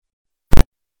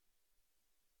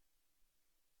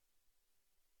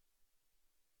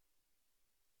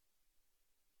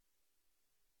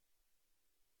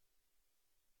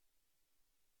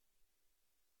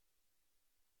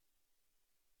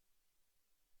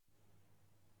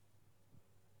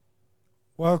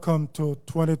Welcome to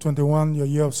 2021, your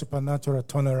year of supernatural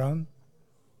turnaround.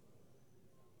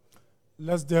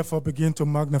 Let's therefore begin to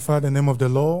magnify the name of the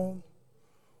Lord.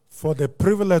 For the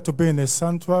privilege to be in His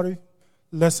sanctuary,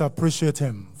 let's appreciate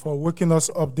Him for waking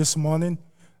us up this morning.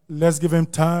 Let's give Him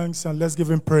thanks and let's give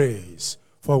Him praise.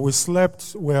 For we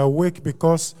slept, we are awake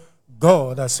because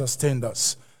God has sustained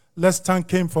us. Let's thank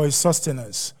Him for His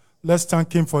sustenance. Let's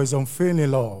thank Him for His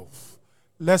unfailing love.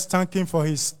 Let's thank Him for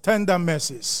His tender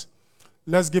mercies.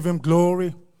 Let's give Him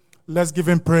glory. Let's give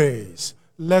Him praise.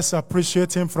 Let's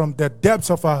appreciate Him from the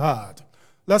depths of our heart.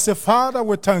 Let's say, Father,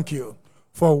 we thank You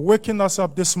for waking us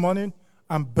up this morning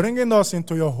and bringing us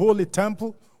into Your holy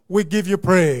temple. We give You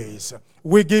praise.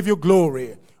 We give You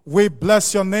glory. We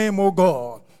bless Your name, O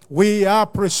God. We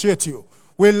appreciate You.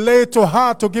 We lay to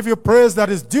heart to give You praise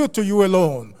that is due to You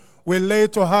alone. We lay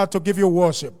to heart to give You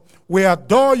worship. We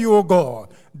adore You, O God.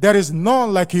 There is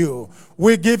none like You.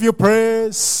 We give You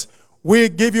praise. We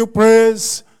give You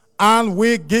praise and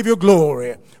we give You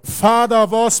glory. Father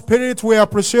of all spirit, we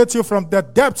appreciate You from the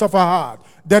depths of our heart.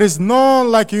 There is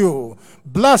none like You.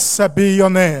 Blessed be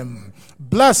Your name.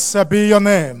 Blessed be Your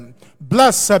name.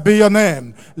 Blessed be Your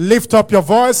name. Lift up your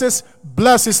voices.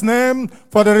 Bless His name,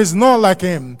 for there is none like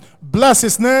Him. Bless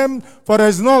His name, for there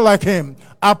is none like Him.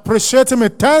 Appreciate Him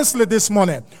intensely this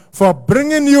morning for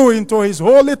bringing you into His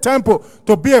holy temple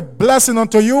to be a blessing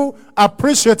unto you.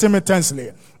 Appreciate Him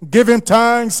intensely. Give Him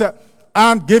thanks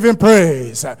and give Him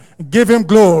praise. Give Him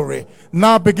glory.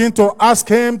 Now begin to ask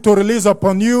Him to release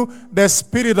upon you the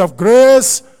spirit of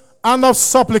grace and of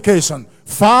supplication.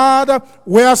 Father,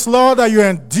 we ask, Lord, that You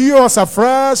endure us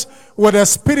afresh with the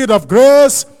spirit of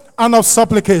grace and of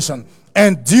supplication.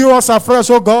 Endure us afresh,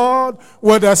 O God,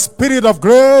 with the spirit of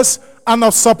grace and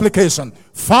of supplication.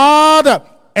 Father,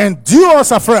 endure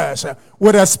us afresh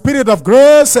with the spirit of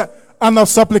grace and of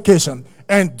supplication.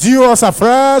 Endure us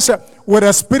afresh with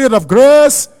the spirit of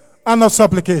grace and of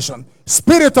supplication.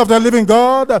 Spirit of the living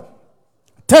God,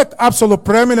 take absolute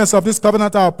preeminence of this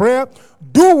covenant hour prayer.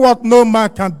 Do what no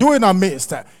man can do in our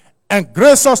midst. And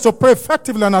grace us to pray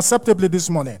effectively and acceptably this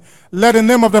morning. Let the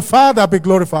name of the Father be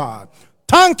glorified.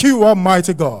 Thank You,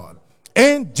 Almighty God.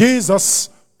 In Jesus'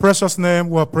 precious name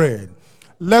we are praying.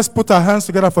 Let's put our hands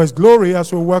together for His glory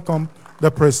as we welcome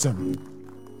the praise team.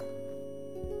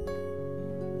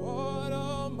 What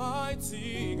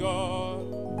Almighty God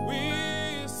we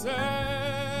serve.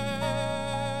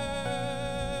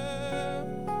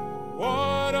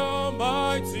 What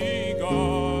Almighty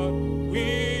God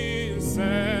we serve.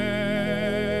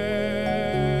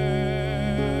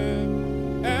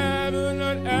 Heaven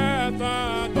and earth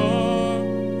adore,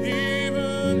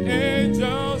 even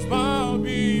angels bow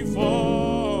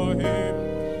before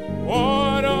Him.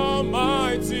 What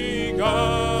Almighty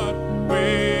God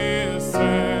we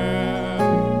serve.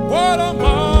 What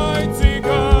Almighty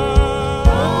God.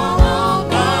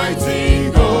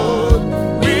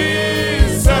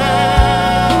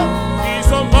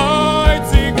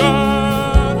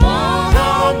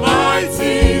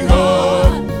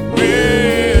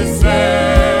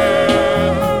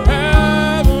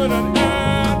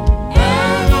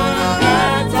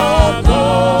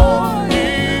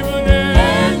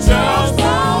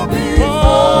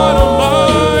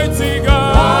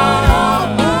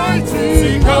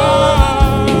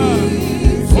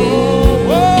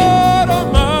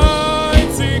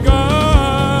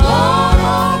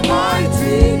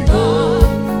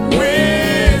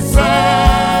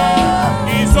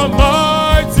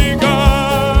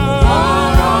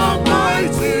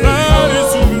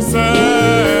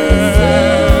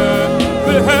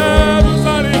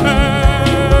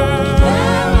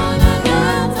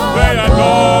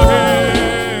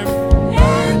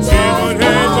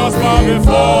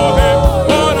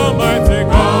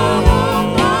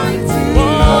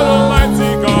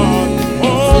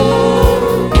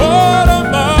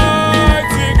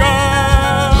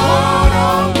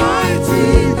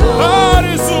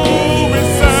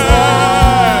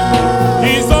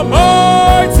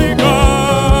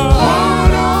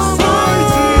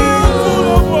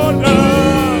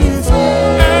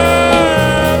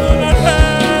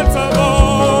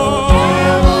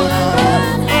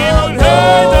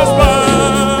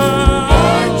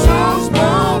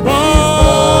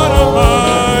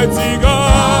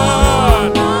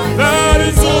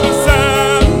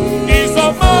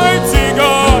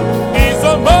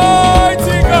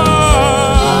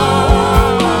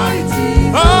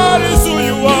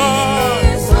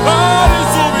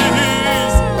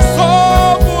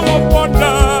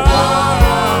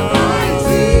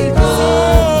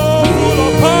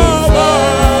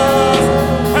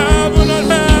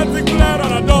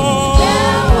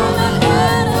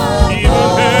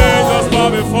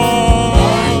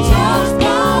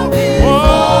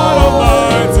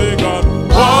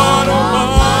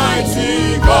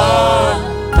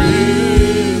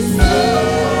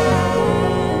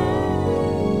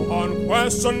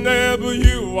 Unquestionable,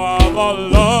 you are the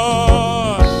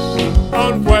Lord.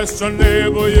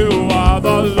 Unquestionable, you are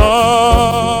the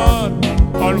Lord.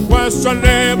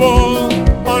 Unquestionable,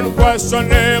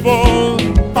 unquestionable,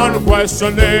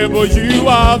 unquestionable, you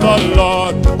are the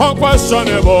Lord.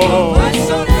 Unquestionable,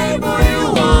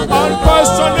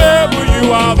 unquestionable,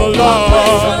 you are the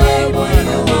Lord.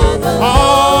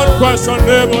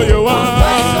 Unquestionable, you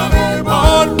are.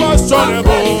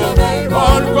 Unquestionable,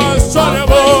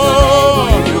 unquestionable,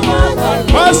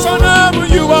 unquestionable,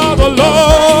 you are the Lord.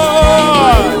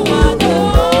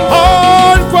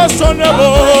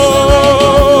 Unquestionable.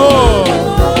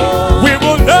 We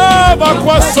will never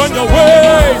question your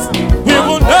ways. We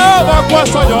will never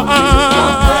question your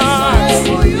acts.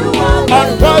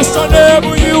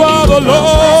 Unquestionable, you are the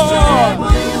Lord.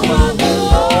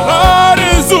 That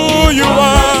is who you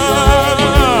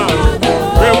are.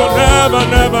 We will never,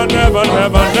 never, never,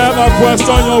 never, never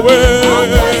question your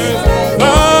ways.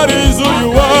 That is who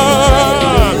you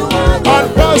are.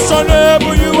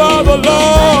 Unquestionable, you are the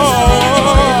Lord.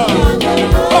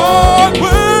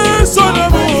 Unquestionable.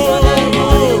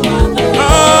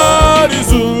 That is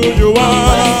who you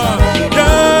are.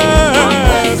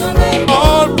 Yes.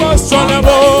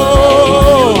 Unquestionable.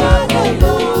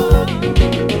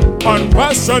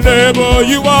 Unquestionable,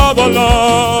 you are the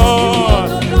Lord.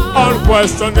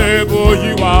 Unquestionable,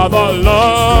 you are the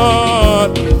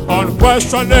Lord.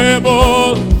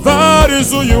 Unquestionable, that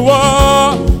is who you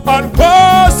are.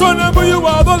 Unquestionable, you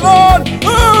are the Lord.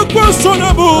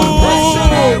 Unquestionable,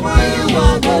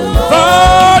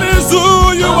 that is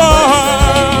who you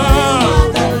are.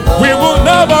 We will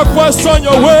never question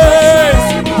your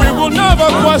ways. We will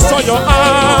never question your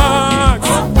acts.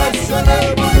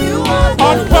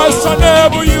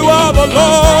 Unquestionable, you are the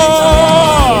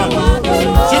Lord.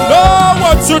 You know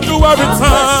what you do every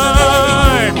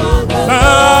time.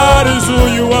 That is who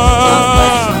you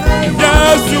are.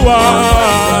 Yes, you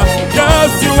are.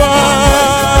 Yes, you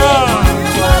are.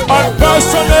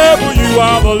 Unquestionable, you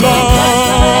are the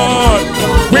Lord.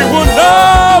 We will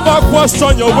never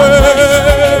question your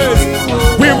ways.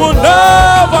 We will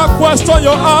never question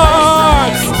your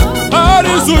acts. That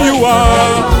is who you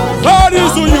are. That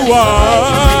is who you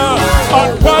are.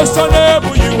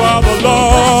 Unquestionable, you are the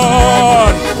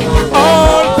Lord.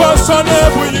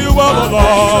 Unquestionable, you are the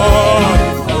Lord.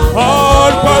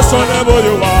 Unquestionable,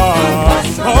 you are.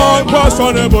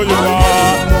 Unquestionable, you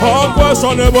are.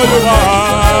 Unquestionable, you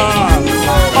are.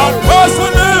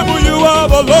 Unquestionable, you are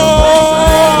the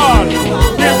Lord.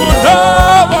 We will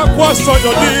never question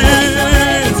your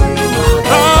deeds.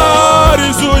 That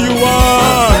is who you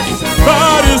are.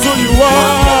 That is who you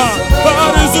are.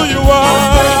 That is who you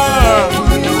are.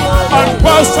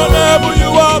 Unquestionable,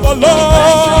 you are the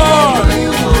Lord.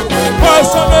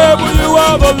 Unquestionable, you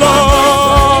are the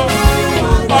Lord.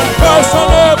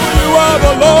 Unquestionable, you are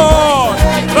the Lord.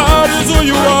 That is who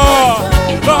you are.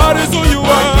 That is who you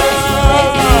are.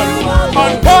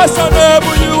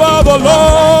 Unquestionable, you are the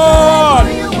Lord.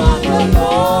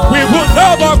 We will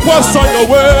never question your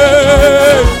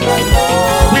ways.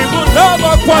 We will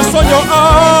never question your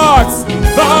acts.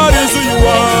 That is who you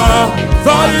are.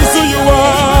 That is who you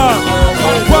are.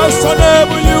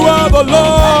 Unquestionable, you are the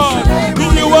Lord.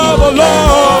 You are the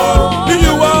Lord.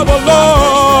 You are the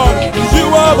Lord. You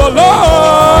are the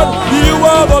Lord. You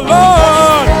are the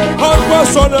Lord.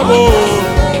 Unquestionable.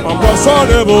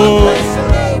 Unquestionable.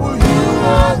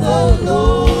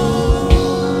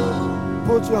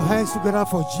 Put your hands together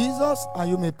for Jesus, and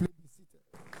you may please be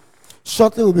seated.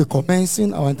 Shortly we'll be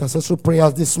commencing our intercessory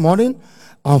prayers this morning.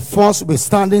 And first we'll be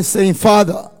standing saying,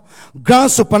 Father,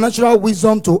 grant supernatural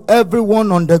wisdom to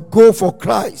everyone on the go for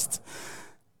Christ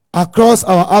across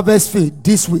our harvest field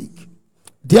this week,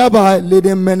 thereby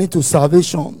leading many to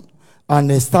salvation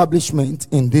and establishment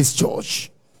in this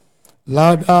church.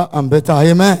 Louder and better,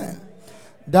 amen.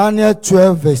 Daniel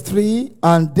 12 verse 3,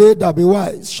 and they that be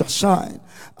wise shall shine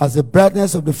as the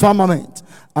brightness of the firmament,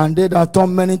 and they that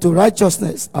turn many to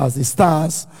righteousness as the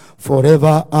stars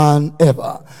forever and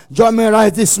ever. Join me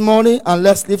right this morning and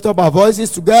let's lift up our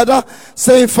voices together,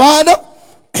 saying, Father,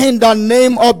 in the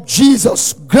name of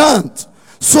Jesus, grant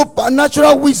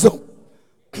supernatural wisdom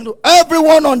to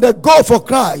everyone on the go for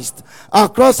Christ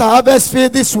across our harvest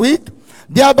field this week,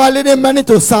 thereby leading many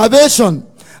to salvation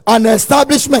and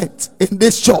establishment in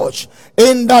this church.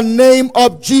 In the name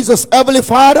of Jesus, Heavenly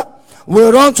Father, we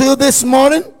run to you this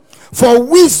morning for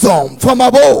wisdom from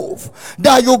above,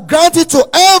 that you grant it to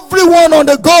everyone on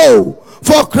the go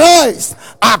for Christ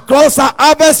across our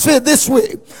harvest field this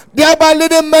week, thereby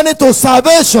leading many to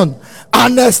salvation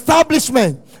and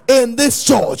establishment in this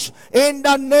church. In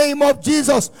the name of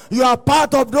Jesus, you are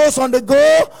part of those on the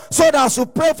go, so that as you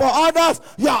pray for others,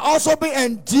 you are also being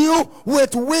endued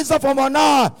with wisdom from on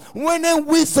high, winning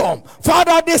wisdom.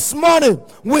 Father, this morning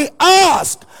we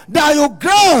ask that you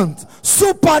grant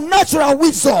supernatural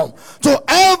wisdom to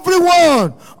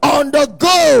everyone on the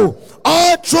go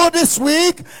all through this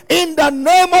week, in the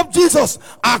name of Jesus,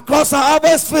 across our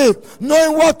harvest field,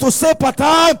 knowing what to say per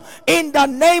time, in the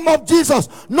name of Jesus,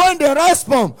 knowing the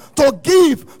response to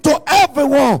give to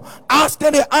everyone,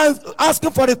 asking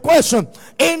for the question,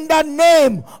 in the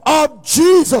name of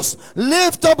Jesus.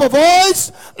 Lift up a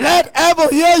voice, let heaven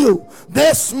hear you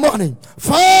this morning.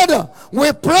 Father,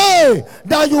 we pray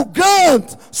that you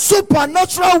grant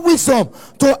supernatural wisdom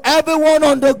to everyone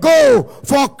on the go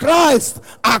for Christ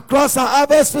across our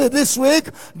harvest field this week,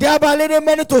 thereby leading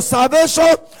many to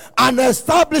salvation and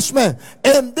establishment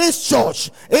in this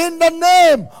church. In the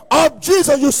name of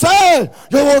Jesus, you said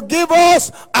you will give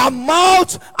us a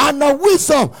mouth and a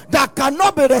wisdom that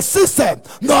cannot be resisted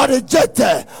nor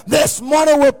rejected. This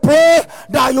morning we pray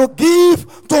that you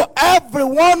give to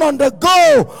everyone on the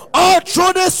go all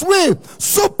through this week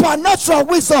supernatural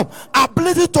wisdom,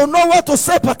 ability to know what to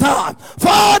say per time.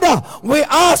 Father, we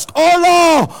ask,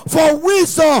 oh Lord, for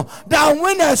wisdom that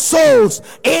wins souls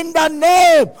in the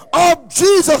name of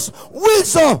Jesus.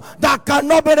 Wisdom that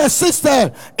cannot be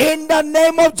resisted in the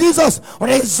name of Jesus,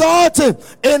 resulting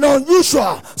in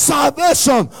unusual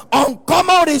salvation,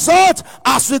 uncommon result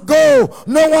as we go.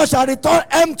 No one shall return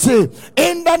empty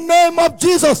in the name of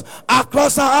Jesus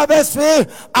across our harvest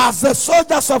field as the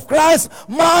soldiers of Christ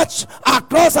march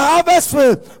across our harvest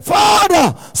field.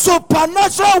 Father,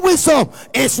 supernatural wisdom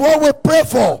is what we pray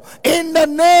for in the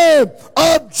name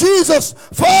of Jesus.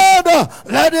 Father,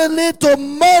 let it lead to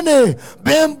money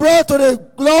being brought to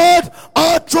the Lord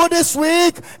all through this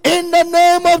week in the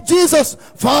name of Jesus.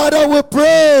 Father, we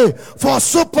pray for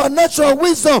supernatural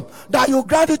wisdom that you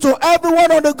grant it to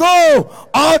everyone on the go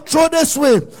all through this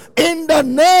week in the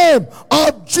name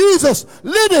of Jesus,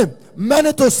 leading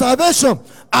many to salvation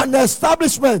and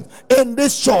establishment in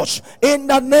this church. In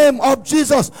the name of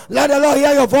Jesus, let the Lord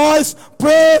hear your voice.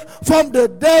 Pray from the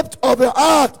depth of your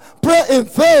heart. Pray in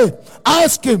faith.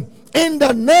 Ask him in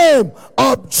the name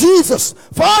of Jesus.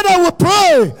 Father, we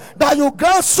pray that you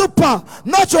grant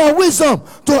supernatural wisdom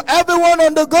to everyone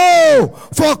on the go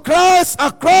for Christ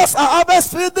across our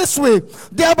harvest field this week,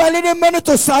 thereby leading many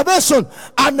to salvation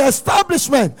and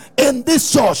establishment in this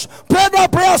church. Pray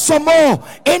that prayer some more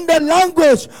in the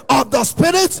language of the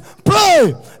Spirit.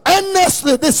 Pray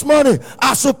earnestly this morning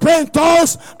as you pray in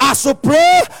tongues. As you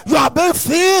pray, you are being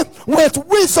filled with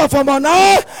wisdom from on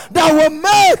high that will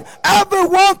make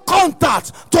everyone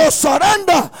contact to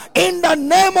surrender in the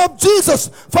name of Jesus.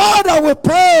 Father, we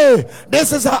pray,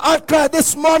 this is our outcry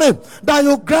this morning, that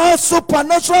you grant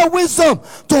supernatural wisdom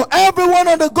to everyone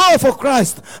on the go for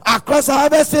Christ across our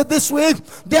harvest field this week,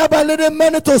 thereby leading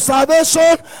many to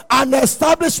salvation and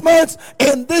establishment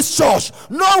in this church.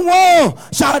 No one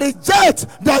shall reject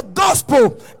the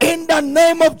gospel in the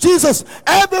name of Jesus.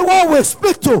 Everyone we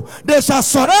speak to, they shall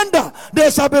surrender, they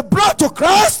shall be brought to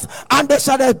Christ, and they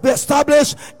shall be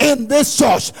established in this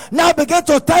church. Now begin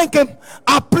to thank him,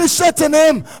 appreciating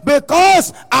him,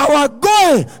 because our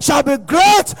going shall be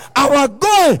great. Our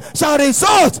going shall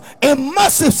result in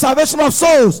massive salvation of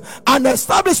souls and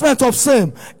establishment of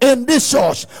sin in this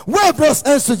church. Wave those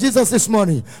hands to Jesus this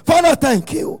morning. Father,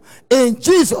 thank you. In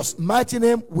Jesus' mighty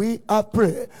name we are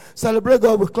praying. Celebrate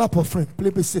God with clap of friend.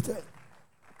 Please be seated.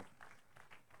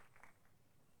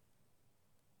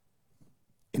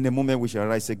 In a moment we shall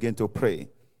rise again to pray.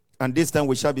 And this time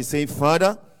we shall be saying,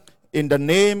 Father, in the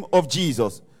name of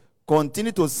Jesus,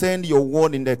 continue to send your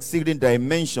word in exceeding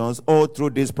dimensions all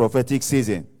through this prophetic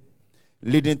season,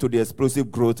 leading to the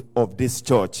explosive growth of this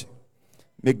church.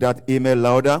 Make that amen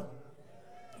louder.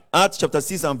 Acts chapter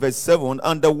 6 and verse 7,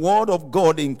 and the word of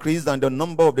God increased, and the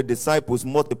number of the disciples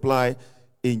multiplied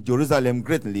in Jerusalem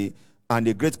greatly, and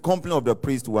a great company of the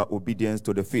priests were obedient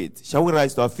to the faith. Shall we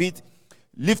rise to our feet,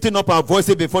 lifting up our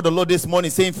voices before the Lord this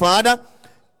morning, saying, Father,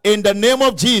 in the name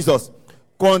of Jesus,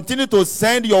 continue to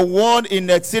send your word in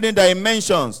exceeding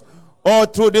dimensions all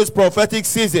through this prophetic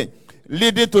season,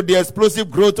 leading to the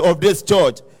explosive growth of this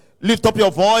church. Lift up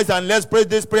your voice and let's pray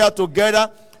this prayer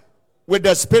together with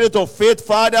the spirit of faith.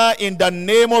 Father, in the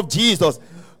name of Jesus,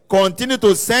 continue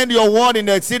to send your word in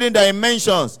exceeding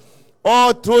dimensions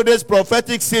all through this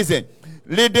prophetic season,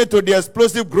 leading to the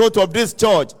explosive growth of this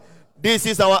church. This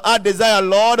is our heart desire,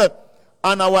 Lord,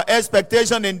 and our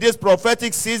expectation in this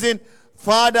prophetic season.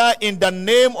 Father, in the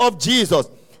name of Jesus,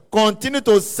 continue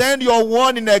to send your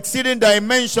word in exceeding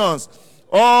dimensions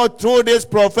all through this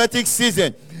prophetic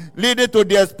season, leading to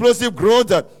the explosive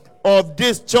growth of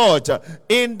this church.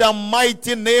 In the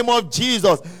mighty name of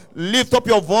Jesus, lift up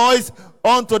your voice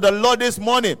unto the Lord this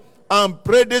morning and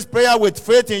pray this prayer with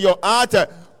faith in your heart.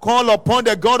 Call upon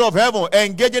the God of heaven.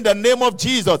 Engage in the name of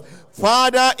Jesus.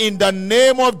 Father, in the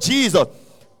name of Jesus,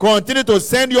 continue to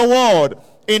send your word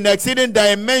in exceeding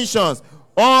dimensions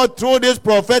all through this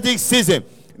prophetic season,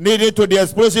 leading to the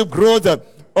explosive growth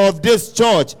of this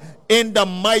church. In the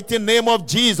mighty name of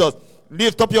Jesus,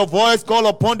 lift up your voice. Call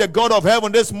upon the God of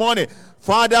heaven this morning.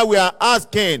 Father, we are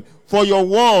asking for your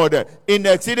word in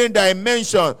exceeding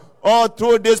dimensions all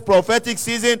through this prophetic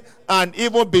season and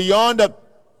even beyond.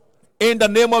 In the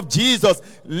name of Jesus,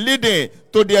 leading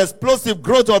to the explosive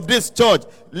growth of this church.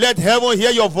 Let heaven hear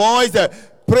your voice.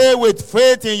 Pray with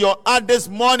faith in your heart this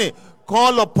morning.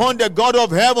 Call upon the God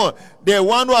of heaven, the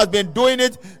one who has been doing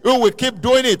it, who will keep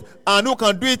doing it, and who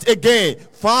can do it again.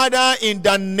 Father, in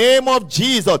the name of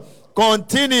Jesus,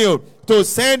 continue to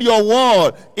send your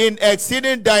word in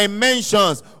exceeding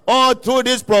dimensions all through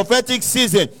this prophetic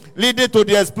season, leading to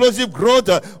the explosive growth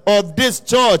of this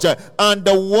church, and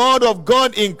the word of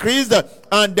God increased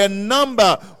and the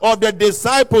number of the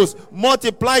disciples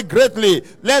multiplied greatly.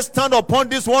 Let's stand upon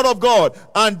this word of God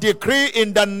and decree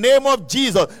in the name of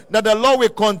Jesus that the Lord will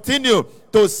continue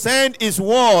to send his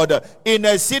word in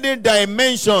exceeding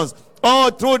dimensions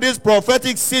all through this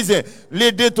prophetic season,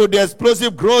 leading to the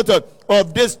explosive growth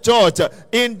of this church.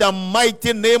 In the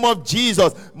mighty name of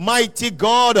Jesus, mighty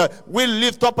God, we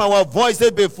lift up our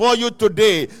voices before you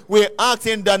today. We ask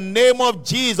in the name of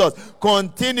Jesus,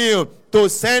 continue to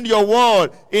send your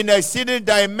word in exceeding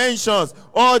dimensions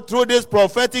all through this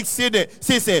prophetic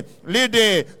season,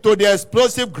 leading to the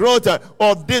explosive growth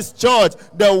of this church.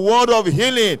 The word of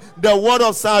healing, the word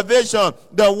of salvation,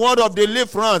 the word of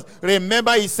deliverance.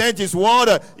 Remember, he sent his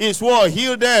word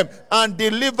heal them and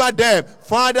deliver them.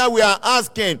 Father, we are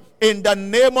asking in the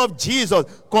name of Jesus,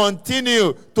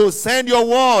 continue to send your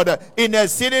word in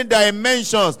exceeding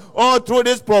dimensions all through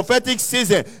this prophetic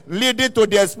season, leading to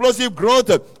the explosive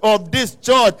growth of this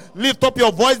church. Lift up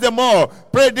your voice the more.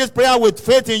 Pray this prayer with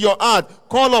faith in your heart.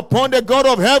 Call upon the God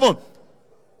of heaven.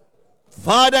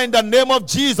 Father, in the name of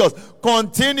Jesus,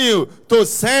 continue to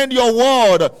send your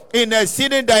word in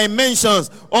exceeding dimensions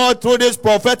all through this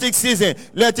prophetic season.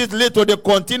 Let it lead to the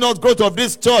continuous growth of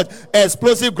this church,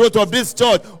 explosive growth of this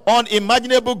church,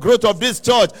 unimaginable growth of this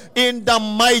church. In the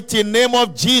mighty name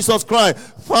of Jesus Christ.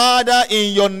 Father,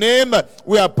 in your name,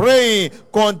 we are praying.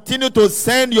 Continue to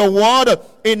send your word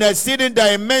in exceeding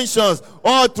dimensions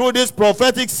all through this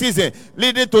prophetic season,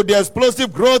 leading to the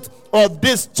explosive growth of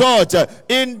this church.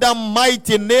 In the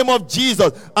mighty name of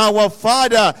Jesus, our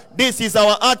Father, this is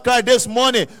our heart cry this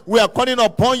morning. We are calling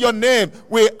upon your name.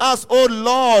 We ask, oh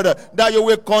Lord, that you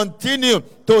will continue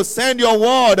to send your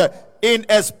word in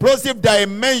explosive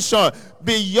dimension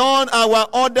beyond our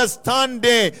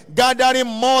understanding, gathering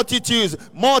multitudes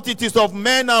of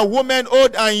men and women,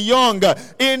 old and young,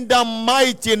 in the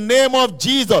mighty name of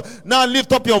Jesus. Now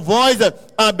lift up your voice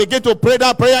and begin to pray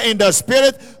that prayer in the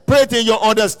spirit. Pray it in your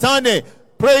understanding.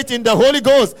 Pray it in the Holy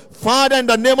Ghost. Father, in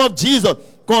the name of Jesus,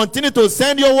 continue to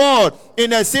send your word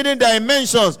in exceeding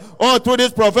dimensions all through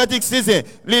this prophetic season,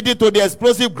 leading to the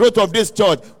explosive growth of this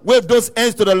church. Wave those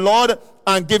hands to the Lord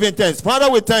and give him thanks. Father,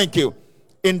 we thank you.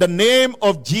 In the name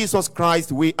of Jesus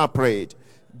Christ, we are prayed.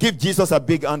 Give Jesus a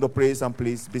big hand of praise and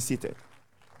please be seated.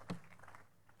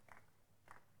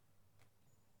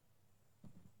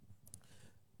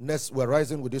 Next, we're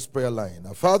rising with this prayer line.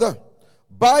 Now, Father,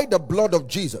 by the blood of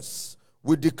Jesus,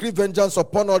 we decree vengeance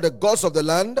upon all the gods of the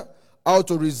land, how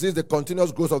to resist the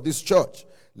continuous growth of this church,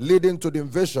 leading to the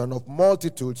invasion of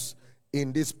multitudes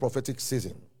in this prophetic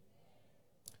season.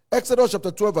 Exodus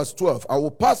chapter 12 verse 12, I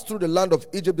will pass through the land of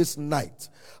Egypt this night,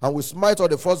 and will smite all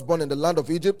the firstborn in the land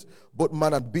of Egypt, both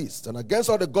man and beast, and against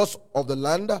all the gods of the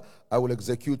land I will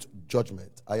execute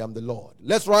judgment. I am the Lord.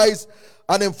 Let's rise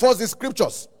and enforce these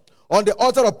scriptures on the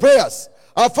altar of prayers.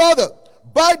 Our Father,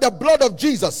 by the blood of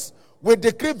Jesus, we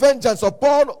decree vengeance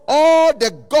upon all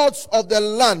the gods of the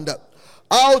land,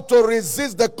 how to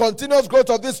resist the continuous growth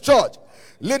of this church,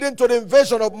 leading to the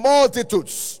invasion of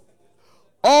multitudes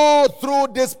all through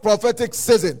this prophetic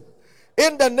season.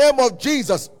 In the name of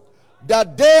Jesus, the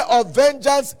day of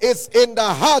vengeance is in the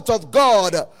heart of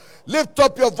God. Lift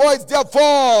up your voice,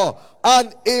 therefore,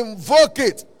 and invoke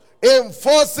it,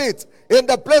 enforce it in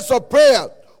the place of prayer.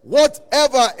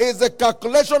 Whatever is the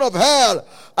calculation of hell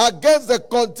against the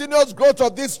continuous growth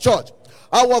of this church,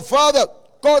 our Father,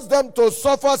 cause them to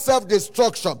suffer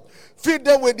self-destruction. Feed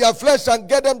them with their flesh and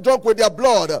get them drunk with their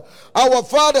blood. Our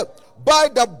Father, by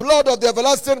the blood of the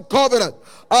everlasting covenant,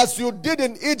 as you did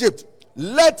in Egypt,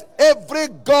 let every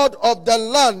god of the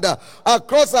land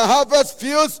across the harvest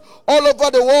fields all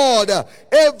over the world,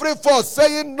 every force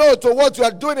saying no to what you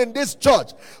are doing in this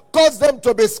church, cause them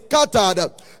to be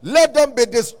scattered. Let them be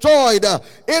destroyed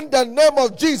in the name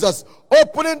of Jesus.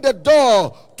 Opening the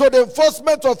door to the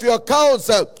enforcement of your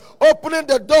counsel, opening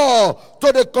the door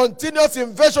to the continuous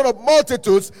invasion of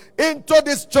multitudes into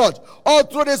this church all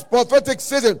through this prophetic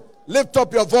season. Lift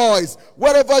up your voice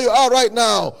wherever you are right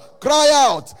now. Cry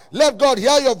out. Let God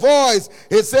hear your voice.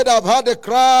 He said, I've heard the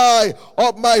cry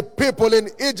of my people in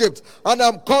Egypt, and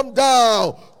I'm come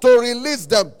down to release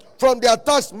them from their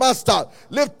taskmaster.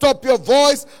 Lift up your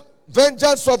voice.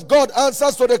 Vengeance of God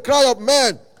answers to the cry of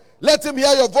men. Let him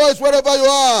hear your voice wherever you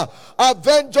are.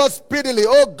 Avenge us speedily,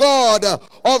 O God,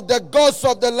 of the gods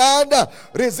of the land,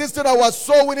 resisting our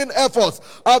soul-winning efforts.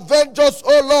 Avenge us,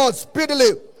 O Lord, speedily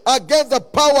against the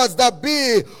powers that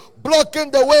be,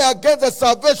 blocking the way against the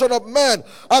salvation of men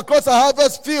across the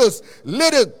harvest fields,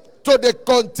 leading to the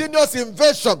continuous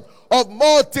invasion of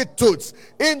multitudes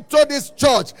into this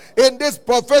church in this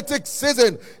prophetic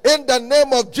season. In the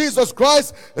name of Jesus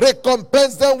Christ,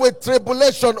 recompense them with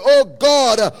tribulation, oh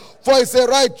God, for it's a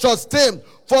righteous thing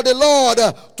for the Lord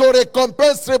to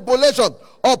recompense tribulation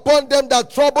upon them that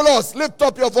trouble us. Lift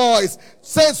up your voice.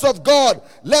 Saints of God,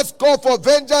 let's call for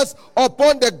vengeance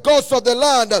upon the gods of the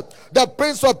land, the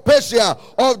prince of Persia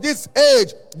of this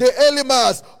age, the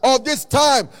Elimas of this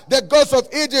time, the gods of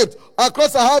Egypt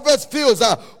across the harvest fields.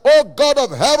 O God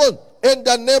of heaven, in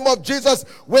the name of Jesus,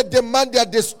 we demand their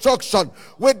destruction.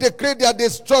 We decree their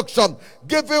destruction,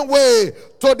 giving way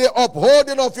to the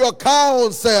upholding of your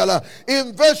counsel,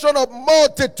 invasion of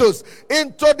multitudes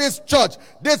into this church,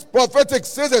 this prophetic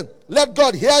season. Let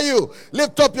God hear you.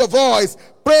 Lift up your voice.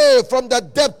 Pray from the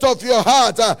depth of your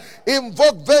heart.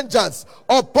 Invoke vengeance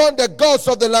upon the gods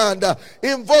of the land.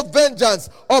 Invoke vengeance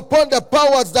upon the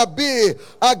powers that be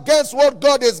against what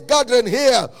God is gathering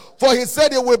here. For he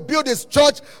said he will build his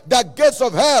church, the gates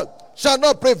of hell shall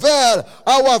not prevail.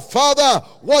 Our Father,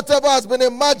 whatever has been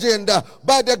imagined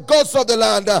by the gods of the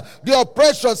land, the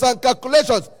oppressions and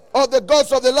calculations of the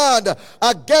gods of the land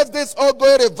against this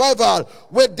ongoing revival,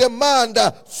 we demand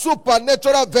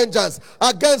supernatural vengeance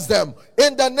against them.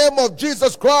 In the name of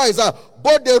Jesus Christ,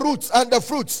 both the roots and the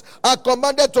fruits are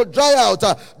commanded to dry out.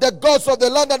 The gods of the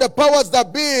land and the powers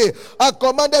that be are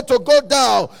commanded to go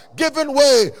down, giving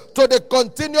way to the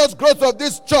continuous growth of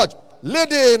this church,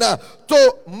 leading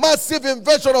to massive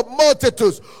invasion of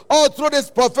multitudes all through this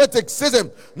prophetic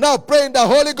season. Now pray in the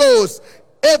Holy Ghost.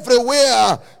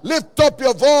 Everywhere, lift up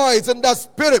your voice in the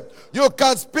spirit. You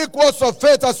can speak words of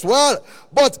faith as well,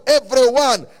 but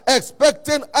everyone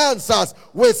expecting answers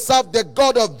will serve the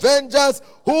God of vengeance,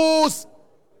 whose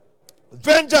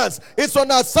vengeance is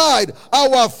on our side.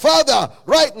 Our Father,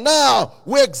 right now,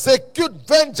 we execute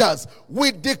vengeance.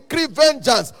 We decree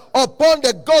vengeance upon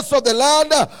the gods of the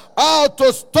land, how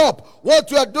to stop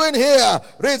what you are doing here,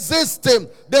 resisting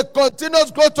the continuous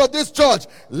growth of this church,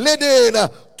 leading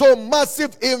to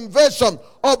massive invasion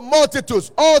of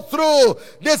multitudes all through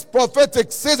this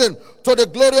prophetic season, to the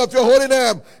glory of your holy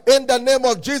name. In the name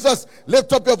of Jesus,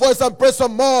 lift up your voice and pray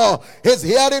some more. He's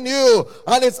hearing you,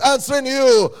 and he's answering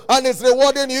you, and he's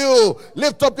rewarding you.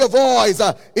 Lift up your voice.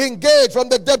 Engage from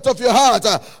the depth of your heart.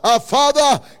 Our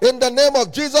Father, in the name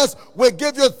of Jesus, we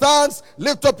give you thanks.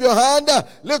 Lift up your hand,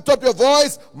 lift up your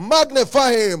voice,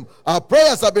 magnify him. Our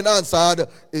prayers have been answered.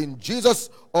 In Jesus'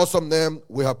 awesome name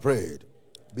we have prayed.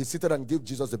 Be seated and give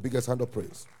Jesus the biggest hand of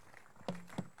praise.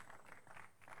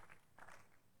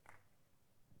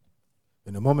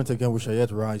 In a moment again, we shall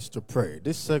yet rise to pray.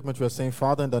 This segment we are saying,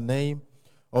 Father, in the name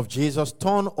of Jesus,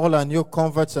 turn all our new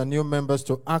converts and new members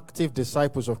to active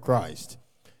disciples of Christ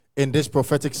in this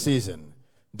prophetic season,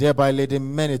 thereby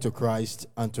leading many to Christ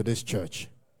and to this church.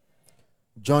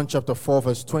 John chapter 4,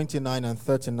 verse 29 and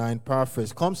 39,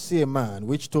 paraphrase, come see a man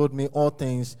which told me all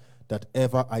things that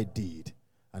ever I did.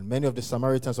 And many of the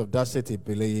Samaritans of that city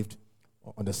believed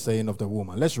on the saying of the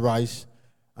woman. Let's rise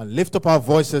and lift up our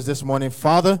voices this morning.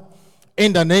 Father,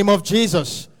 in the name of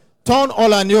Jesus, turn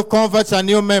all our new converts and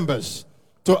new members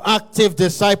to active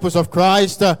disciples of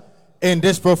Christ in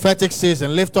this prophetic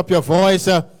season. Lift up your voice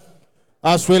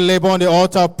as we labor on the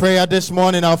altar of prayer this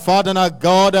morning. Our Father and our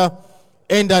God,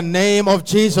 in the name of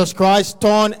Jesus Christ,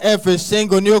 turn every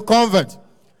single new convert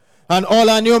and all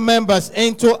our new members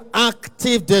into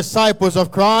active disciples of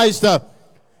Christ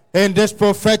in this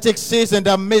prophetic season,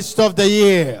 the midst of the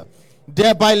year,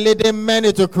 thereby leading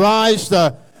many to Christ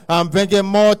and bringing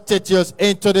multitudes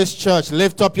into this church.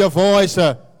 Lift up your voice.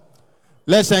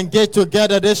 Let's engage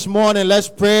together this morning. Let's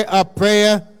pray a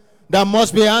prayer that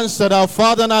must be answered. Our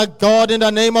Father and our God, in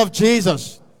the name of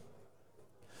Jesus,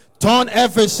 turn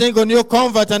every single new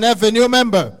convert and every new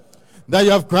member that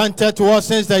you have granted to us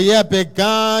since the year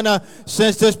began,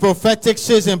 since this prophetic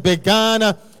season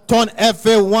began. Turn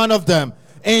every one of them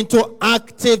into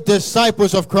active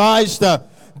disciples of Christ,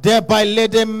 thereby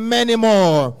leading many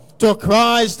more to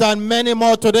Christ and many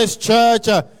more to this church,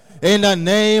 in the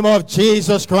name of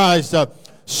Jesus Christ.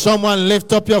 Someone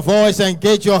lift up your voice and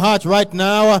engage your heart right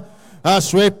now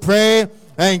as we pray,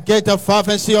 and get the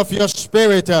fervency of your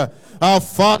spirit. Our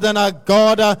Father and our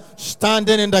God,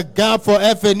 standing in the gap for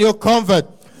every new convert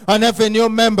and every new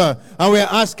member, and we're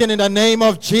asking in the name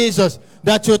of Jesus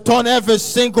that you turn every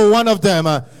single one of them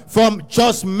from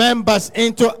just members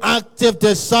into active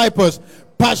disciples,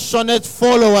 passionate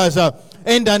followers,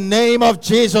 in the name of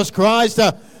Jesus Christ,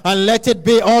 and let it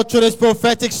be all through this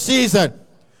prophetic season,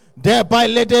 thereby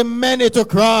leading many to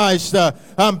Christ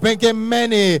and bringing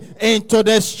many into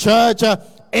this church,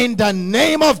 in the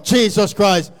name of Jesus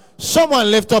Christ. Someone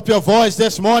lift up your voice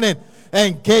this morning,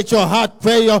 engage your heart,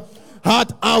 pray your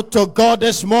heart out to God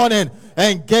this morning,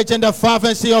 engage in the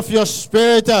fervency of your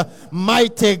spirit.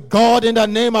 Mighty God, in the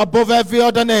name above every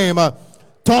other name,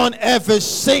 turn every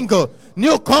single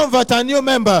new convert and new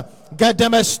member, get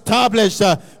them established,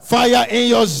 fire in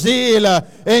your zeal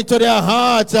into their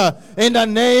hearts, in the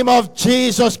name of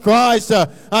Jesus Christ,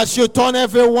 as you turn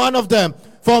every one of them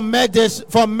from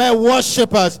mere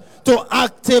worshippers to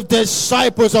active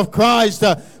disciples of Christ,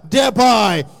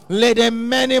 thereby leading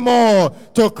many more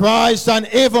to Christ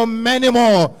and even many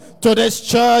more to this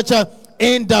church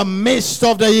in the midst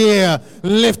of the year.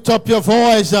 Lift up your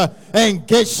voice,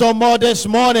 engage some more this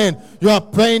morning. You are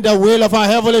praying the will of our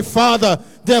Heavenly Father,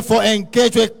 therefore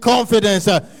engage with confidence.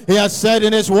 He has said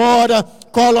in his word,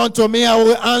 call unto me, I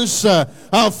will answer.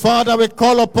 Our Father, we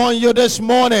call upon you this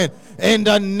morning in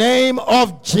the name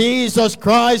of Jesus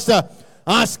Christ,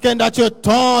 asking that you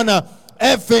turn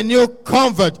every new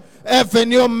convert, every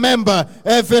new member,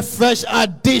 every fresh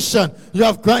addition you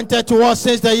have granted to us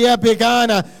since the year began,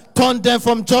 turn them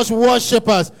from just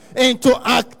worshippers into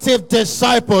active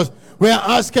disciples. We are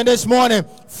asking this morning,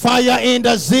 fire in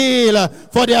the zeal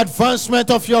for the advancement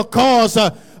of your cause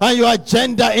and your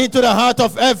agenda into the heart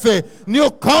of every new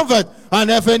convert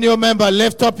and every new member.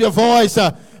 Lift up your voice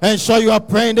and show you are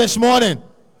praying this morning.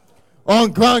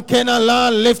 On Grand Canaan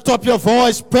land, lift up your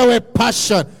voice, pray with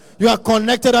passion. You are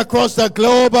connected across the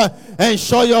globe, and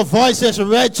show your voice is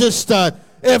registered.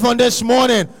 Even this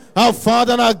morning, our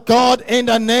Father and our God, in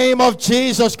the name of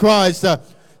Jesus Christ,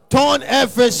 turn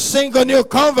every single new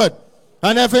convert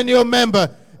and every new member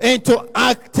into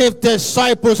active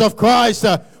disciples of Christ.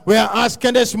 We are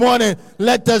asking this morning,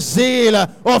 let the zeal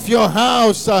of your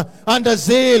house and the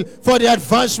zeal for the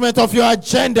advancement of your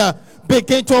agenda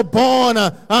begin to burn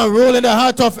and rule in the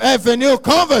heart of every new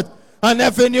convert and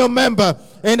every new member.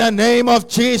 In the name of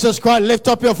Jesus Christ, lift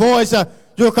up your voice.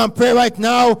 You can pray right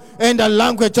now in the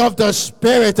language of the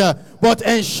Spirit, but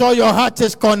ensure your heart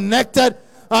is connected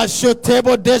as you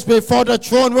table this before the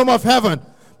throne room of heaven.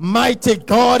 Mighty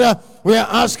God, we are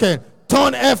asking,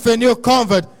 turn every new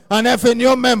convert and every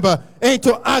new member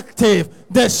into active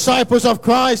disciples of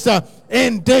Christ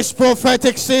in this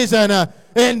prophetic season.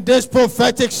 In this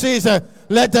prophetic season,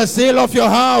 let the zeal of your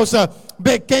house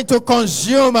begin to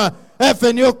consume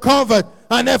every new convert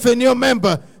and every new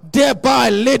member, thereby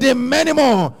leading many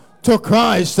more to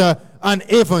Christ and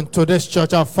even to this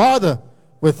church. Our Father,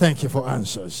 we thank you for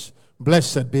answers.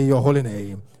 Blessed be your holy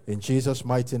name. In Jesus'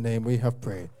 mighty name we have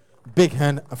prayed. Big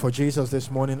hand for Jesus this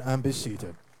morning and be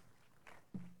seated.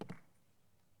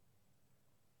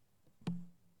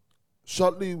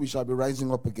 Shortly, we shall be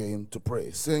rising up again to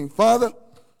pray, saying, Father,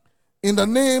 in the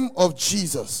name of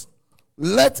Jesus,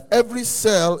 let every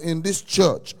cell in this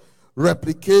church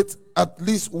replicate at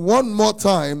least one more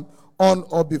time on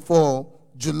or before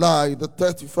July the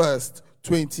 31st,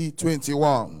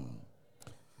 2021.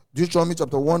 Deuteronomy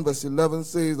chapter 1 verse 11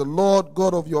 says, the Lord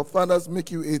God of your fathers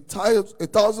make you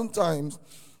 1,000 times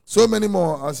so many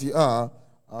more as ye are,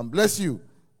 and bless you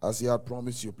as he had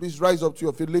promised you. Please rise up to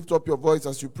your feet, lift up your voice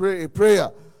as you pray a prayer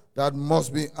that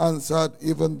must be answered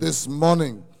even this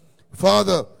morning.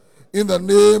 Father, in the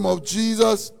name of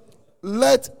Jesus,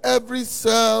 let every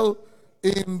cell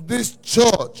in this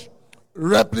church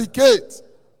replicate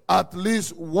at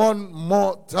least one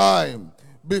more time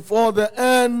before the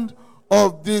end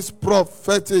of this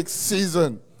prophetic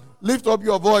season. Lift up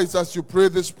your voice as you pray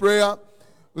this prayer.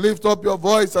 Lift up your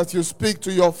voice as you speak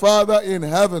to your Father in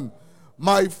heaven.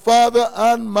 My Father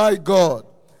and my God,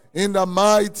 in the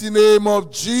mighty name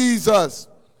of Jesus,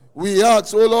 we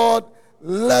ask, O Lord,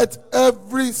 let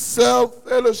every cell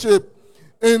fellowship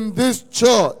in this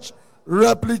church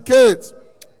replicate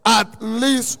at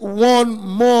least one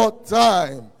more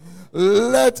time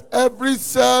let every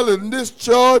cell in this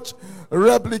church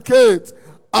replicate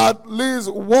at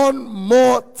least one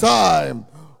more time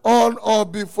on or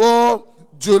before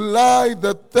July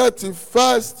the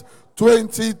 31st,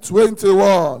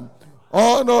 2021.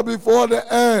 On or before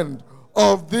the end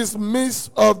of this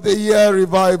midst of the year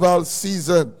revival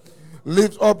season.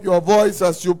 Lift up your voice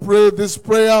as you pray this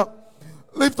prayer.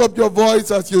 Lift up your voice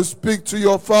as you speak to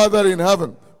your Father in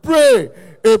heaven. Pray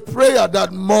a prayer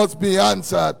that must be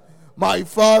answered. My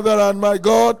Father and my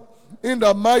God, in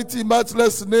the mighty,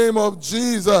 matchless name of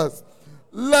Jesus,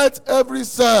 let every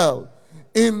cell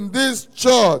in this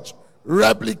church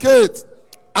replicate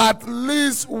at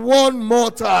least one more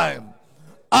time.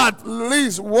 At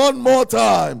least one more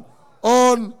time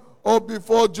on or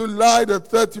before July the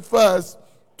 31st,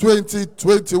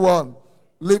 2021.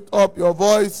 Lift up your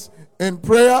voice in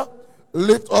prayer.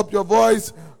 Lift up your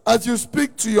voice as you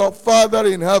speak to your Father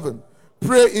in heaven.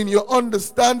 Pray in your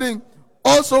understanding.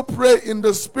 Also pray in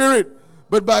the Spirit.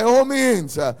 But by all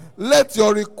means, let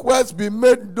your request be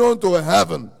made known to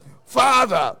heaven.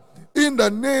 Father, in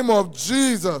the name of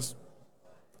Jesus,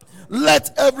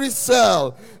 let every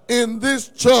cell in this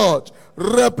church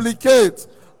replicate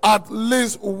at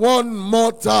least one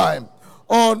more time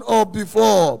on or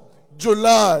before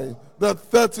July the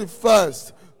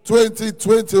 31st,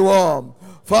 2021.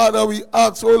 Father, we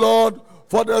ask, oh Lord,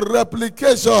 for the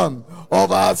replication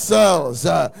of ourselves.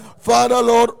 Father,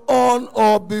 Lord, on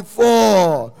or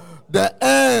before the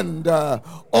end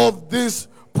of this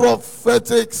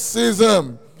prophetic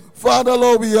season. Father,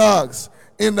 Lord, we ask,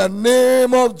 in the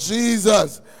name of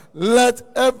Jesus, let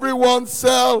every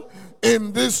cell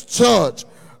in this church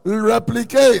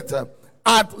replicate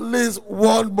at least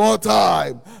one more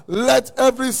time. Let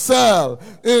every cell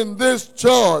in this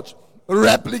church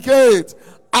replicate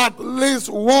at least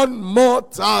one more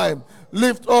time.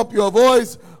 Lift up your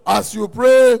voice as you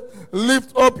pray.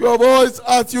 Lift up your voice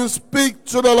as you speak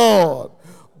to the Lord.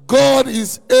 God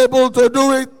is able to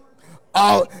do it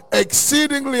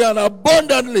exceedingly and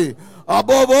abundantly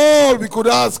above all we could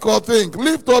ask or think.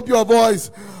 Lift up your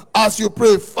voice as you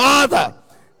pray. Father,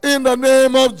 in the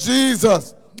name of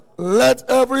Jesus, let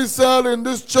every cell in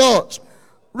this church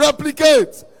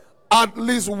replicate at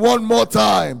least one more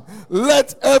time.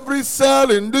 Let every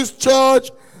cell in this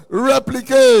church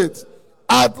replicate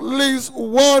at least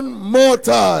one more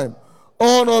time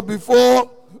on or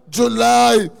before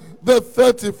July the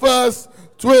 31st,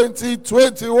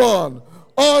 2021.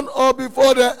 On or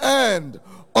before the end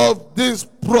of this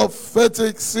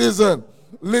prophetic season.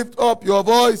 Lift up your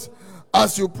voice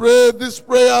as you pray this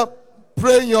prayer.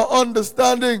 Pray in your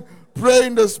understanding. Pray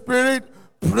in the Spirit.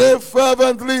 Pray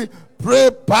fervently.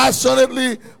 Pray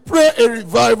passionately. Pray a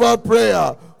revival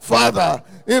prayer. Father,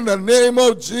 in the name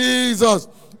of Jesus,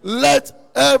 let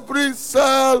every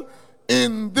cell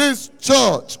in this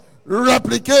church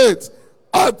replicate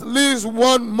at least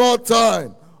one more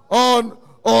time on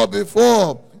or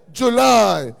before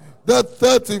July the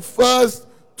 31st,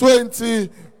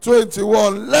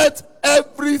 2021. Let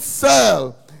every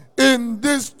cell in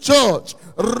this church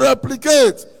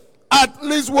replicate at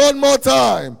least one more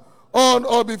time on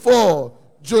or before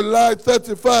July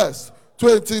 31st,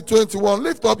 2021.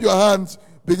 Lift up your hands.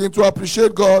 Begin to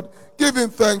appreciate God. Giving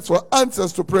thanks for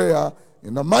answers to prayer.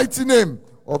 In the mighty name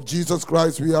of Jesus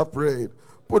Christ we have prayed.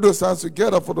 Put those hands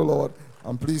together for the Lord.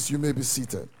 And please, you may be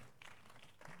seated.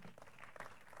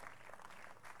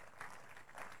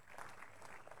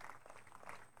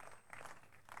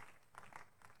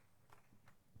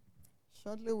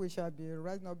 Shortly, we shall be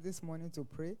rising up this morning to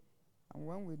pray. And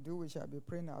when we do, we shall be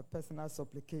praying our personal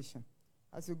supplication.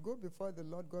 As we go before the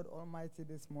Lord God Almighty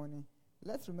this morning,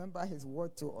 let's remember his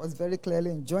word to us very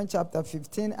clearly in John chapter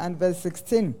 15 and verse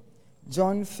 16.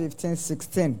 John 15,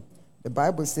 16. The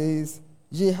Bible says,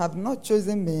 "Ye have not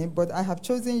chosen me, but I have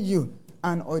chosen you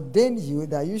and ordained you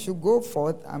that you should go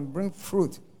forth and bring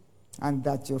fruit, and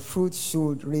that your fruit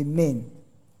should remain.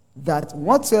 That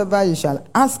whatsoever you shall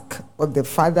ask of the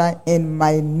Father in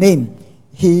my name,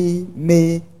 he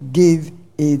may give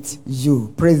it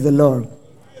you." Praise the Lord.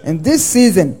 In this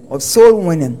season of soul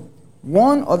winning,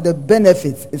 one of the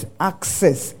benefits is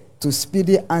access to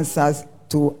speedy answers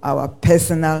to our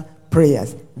personal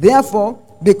prayers. Therefore,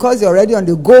 because you're already on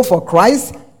the go for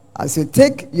Christ, as you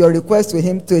take your request to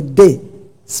him today,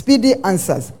 speedy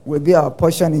answers will be our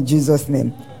portion in Jesus'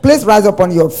 name. Please rise up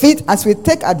on your feet as we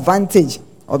take advantage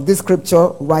of this scripture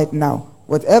right now.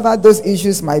 Whatever those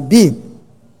issues might be,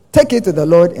 take it to the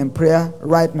Lord in prayer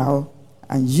right now,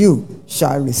 and you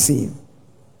shall receive.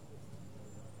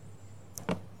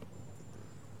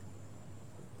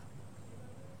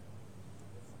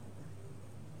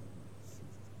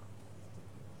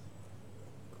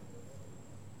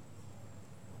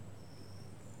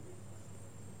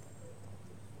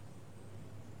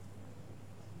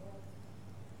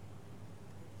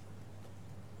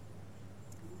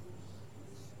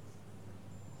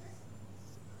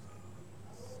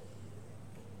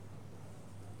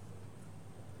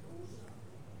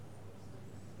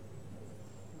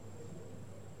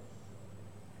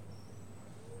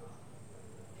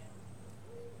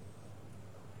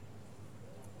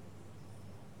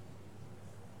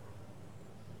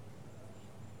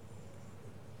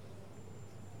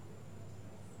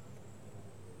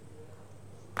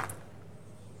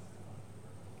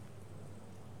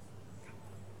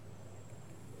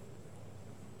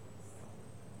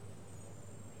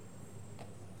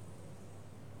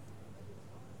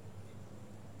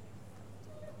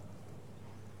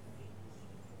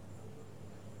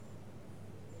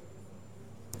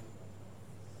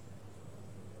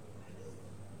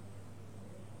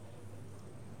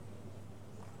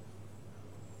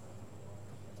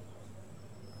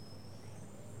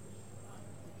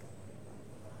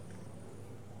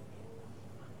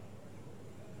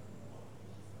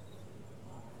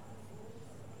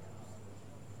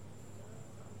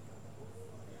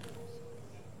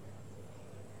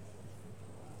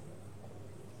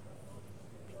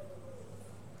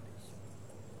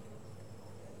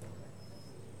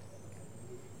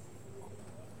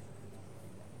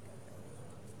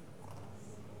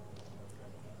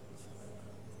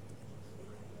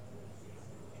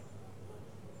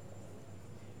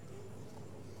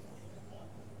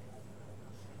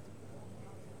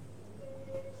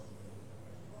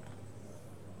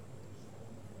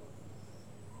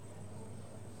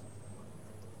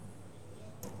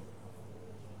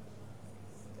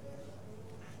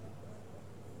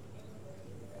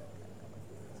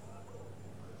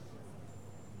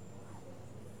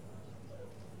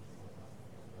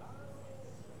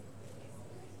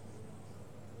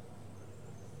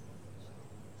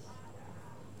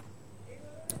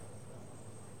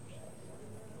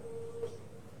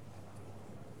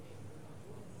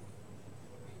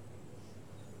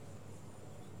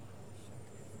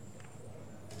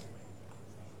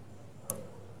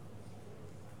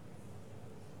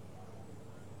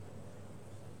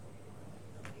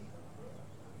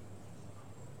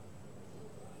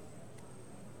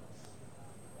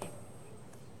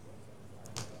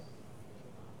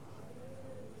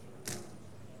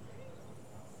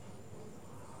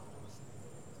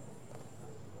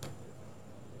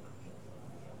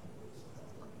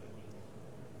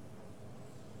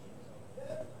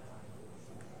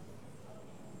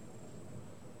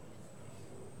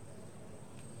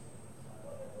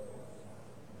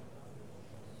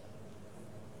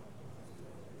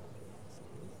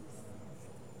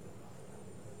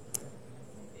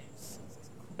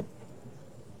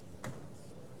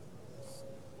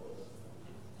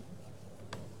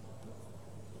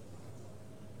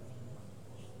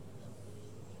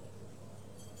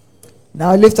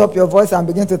 Now lift up your voice and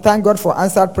begin to thank God for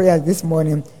answered prayer this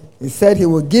morning. He said he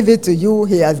will give it to you.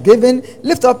 He has given.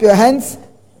 Lift up your hands.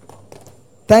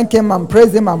 Thank him and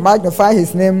praise him and magnify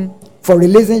his name for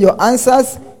releasing your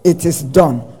answers. It is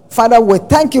done. Father, we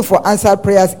thank you for answered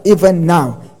prayers even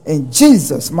now. In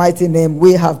Jesus' mighty name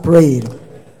we have prayed.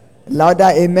 Louder,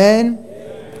 amen.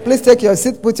 Please take your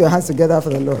seat. Put your hands together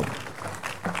for the Lord.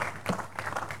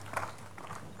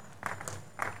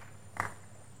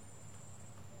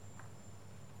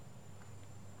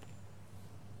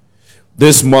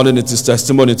 This morning it is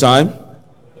testimony time.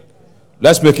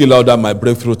 Let's make it louder, my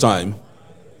breakthrough time.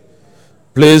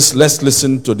 Please, let's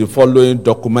listen to the following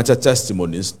documented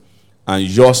testimonies, and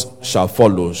yours shall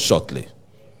follow shortly.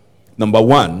 Number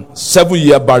 1,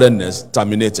 7-year barrenness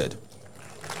terminated.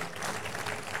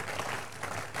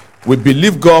 We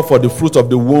believe God for the fruit of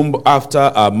the womb after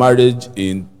our marriage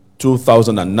in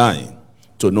 2009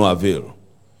 to no avail.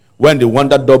 When the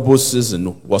Wonder Double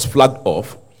season was flagged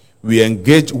off, we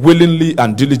engaged willingly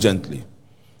and diligently.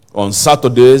 On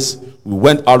Saturdays, we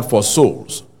went out for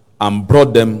souls and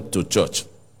brought them to church.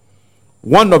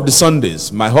 One of the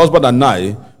Sundays, my husband and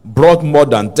I brought more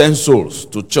than 10 souls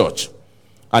to church,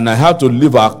 and I had to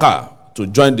leave our car to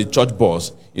join the church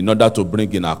bus in order to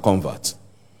bring in our converts.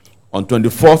 On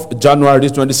 24th January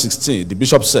 2016, the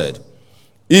bishop said,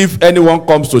 if anyone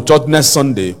comes to church next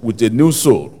Sunday with a new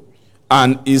soul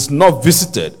and is not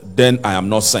visited, then I am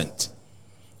not sent.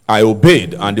 I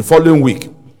obeyed, and the following week,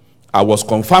 I was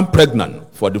confirmed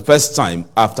pregnant for the first time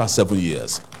after 7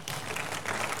 years.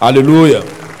 Hallelujah.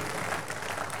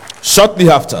 Shortly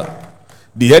after,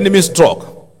 the enemy struck,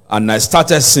 and I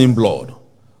started seeing blood.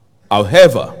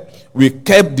 However, we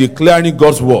kept declaring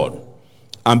God's word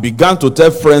and began to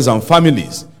tell friends and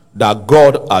families that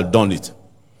God had done it.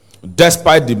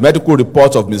 Despite the medical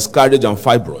reports of miscarriage and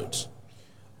fibroids,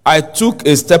 I took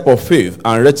a step of faith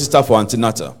and registered for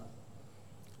antenatal.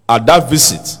 At that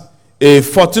visit, a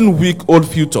 14-week-old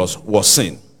fetus was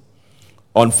seen.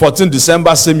 On 14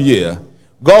 December same year,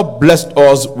 God blessed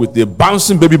us with a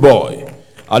bouncing baby boy.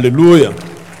 Hallelujah.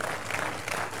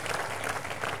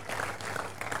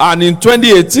 And in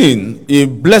 2018, he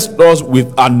blessed us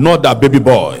with another baby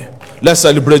boy. Let's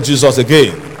celebrate Jesus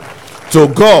again. To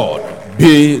God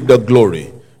be the glory.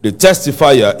 The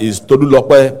testifier is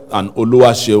Tolulope and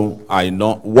Oluwaseun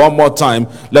Aina. One more time,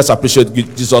 let's appreciate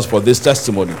Jesus for this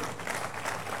testimony.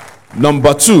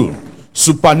 Number 2,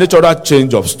 supernatural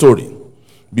change of story.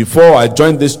 Before I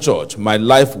joined this church, my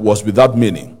life was without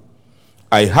meaning.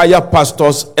 I hired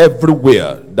pastors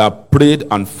everywhere that prayed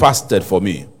and fasted for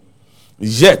me.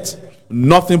 Yet,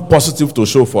 nothing positive to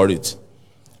show for it.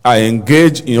 I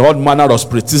engaged in all manner of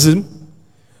spiritism,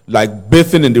 like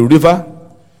bathing in the river,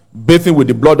 bathing with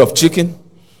the blood of chicken,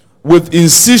 with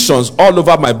incisions all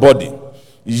over my body.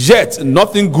 Yet,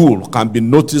 nothing good can be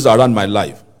noticed around my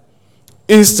life.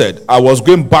 Instead, I was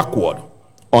going backward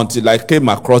until I came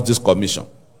across this commission.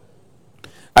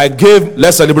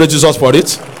 Let's celebrate Jesus for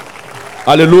it.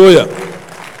 Hallelujah.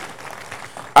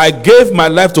 I gave my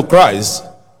life to Christ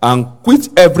and quit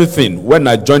everything when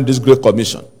I joined this great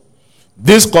commission.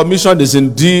 This commission is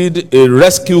indeed a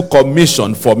rescue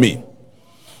commission for me.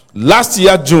 Last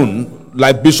year, June,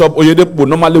 like Bishop Oyedepo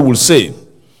normally will say,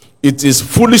 it is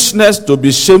foolishness to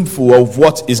be shameful of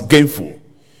what is gainful.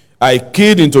 I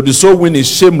keyed into the soul winning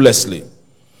shamelessly,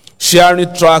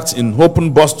 sharing tracts in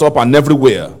open bus stop and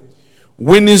everywhere,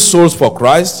 winning souls for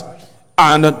Christ,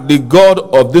 and the God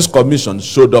of this commission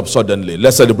showed up suddenly.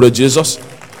 Let's celebrate Jesus.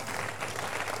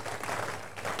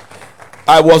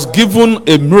 I was given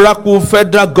a miracle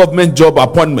federal government job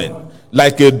appointment,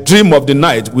 like a dream of the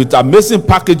night, with amazing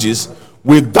packages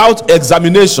without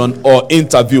examination or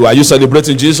interview. Are you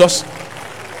celebrating Jesus?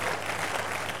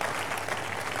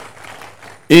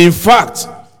 In fact,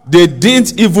 they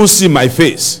didn't even see my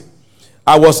face.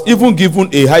 I was even given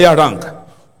a higher rank,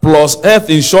 plus health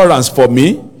insurance for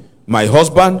me, my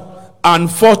husband, and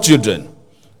 4 children.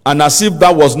 And as if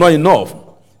that was not enough,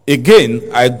 again,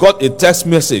 I got a text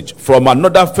message from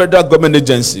another federal government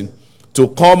agency to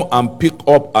come and pick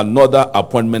up another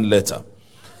appointment letter.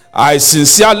 I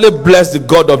sincerely bless the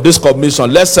God of this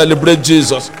commission. Let's celebrate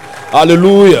Jesus.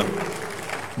 Hallelujah.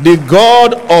 The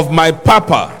God of my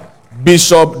Papa,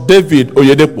 Bishop David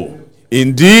Oyedepo.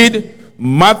 Indeed,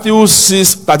 Matthew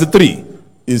 6:33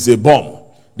 is a bomb.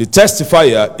 The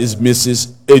testifier is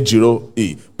Mrs. Ejiro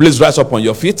E. Please rise up on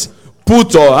your feet.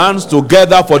 Put your hands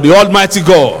together for the Almighty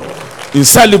God in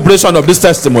celebration of these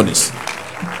testimonies.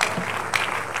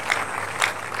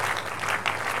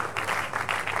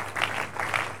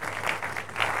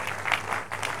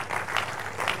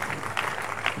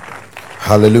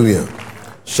 Hallelujah.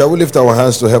 Shall we lift our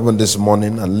hands to heaven this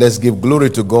morning and let's give glory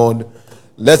to God?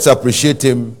 Let's appreciate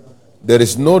Him. There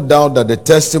is no doubt that the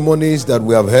testimonies that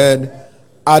we have heard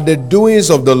are the doings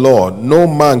of the Lord. No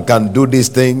man can do these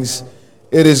things.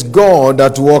 It is God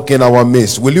that walks in our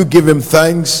midst. Will you give Him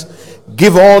thanks?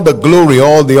 Give all the glory,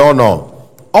 all the honor,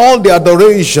 all the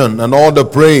adoration, and all the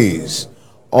praise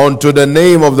unto the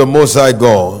name of the Most High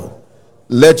God.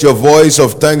 Let your voice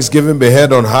of thanksgiving be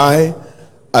heard on high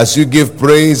as you give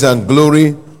praise and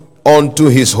glory unto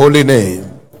His holy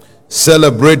name.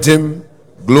 Celebrate Him,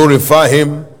 glorify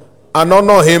Him, and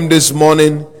honor Him this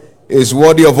morning. Is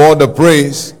worthy of all the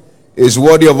praise, is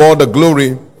worthy of all the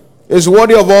glory, is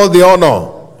worthy of all the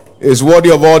honor, is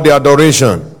worthy of all the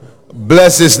adoration.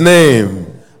 Bless His name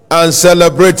and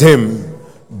celebrate Him.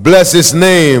 Bless His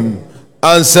name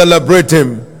and celebrate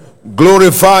Him.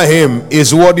 Glorify Him.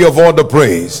 Is worthy of all the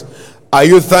praise. Are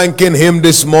you thanking Him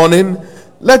this morning?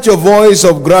 Let your voice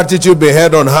of gratitude be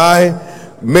heard on high.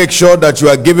 Make sure that you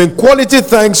are giving quality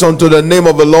thanks unto the name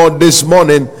of the Lord this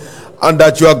morning, and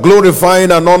that you are glorifying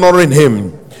and honoring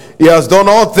Him. He has done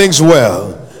all things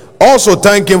well. Also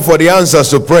thank Him for the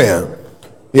answers to prayer.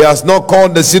 He has not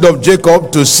called the seed of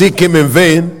Jacob to seek Him in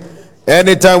vain.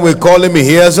 Anytime we call Him, He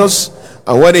hears us.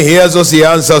 And when He hears us, He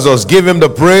answers us. Give Him the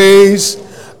praise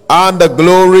and the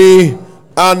glory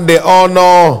and the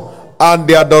honor and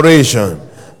the adoration.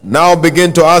 Now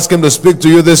begin to ask Him to speak to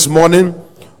you this morning.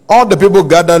 All the people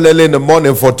gathered early in the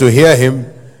morning for to hear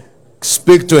Him.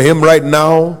 Speak to Him right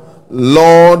now.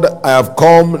 Lord, I have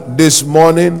come this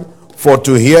morning for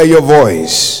to hear your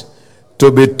voice, to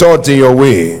be taught in your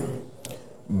way.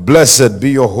 Blessed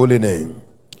be your holy name.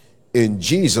 In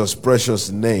Jesus' precious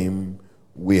name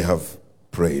we have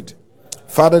prayed.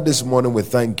 Father, this morning we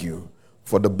thank you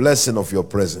for the blessing of your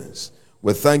presence.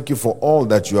 We thank you for all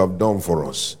that you have done for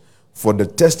us, for the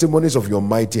testimonies of your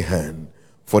mighty hand,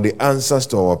 for the answers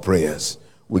to our prayers.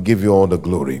 We give you all the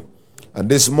glory. And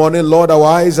this morning, Lord, our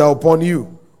eyes are upon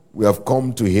you. We have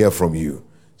come to hear from you.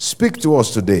 Speak to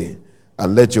us today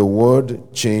and let your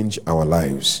word change our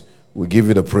lives. We give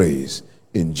you the praise.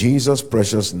 In Jesus'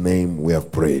 precious name we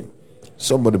have prayed.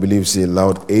 Somebody believe, say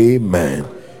loud, amen.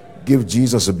 Give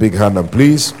Jesus a big hand, and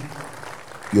please,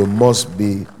 you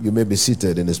may be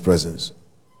seated in His presence.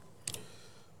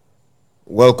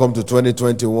 Welcome to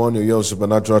 2021, your year of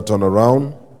supernatural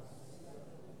turnaround.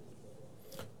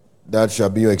 That shall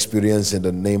be your experience in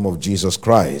the name of Jesus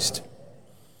Christ.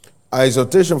 Our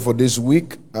exhortation for this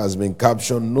week has been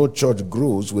captioned, No church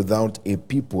grows without a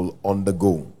people on the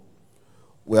go.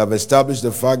 We have established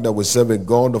the fact that we serve a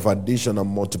God of addition and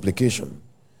multiplication.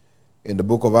 In the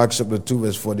book of Acts chapter 2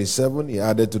 verse 47, He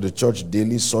added to the church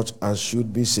daily such as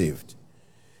should be saved.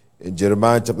 In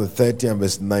Jeremiah chapter 30 and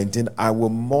verse 19, I will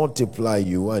multiply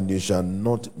you and you shall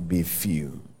not be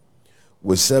few.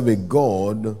 We serve a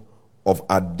God of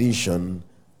addition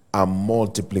and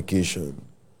multiplication.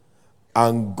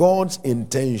 And God's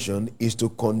intention is to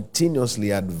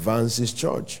continuously advance His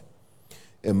church.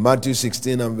 In Matthew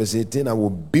 16 and verse 18, I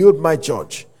will build my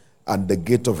church, and the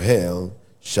gate of hell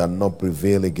shall not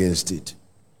prevail against it.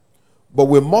 But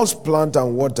we must plant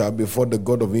and water before the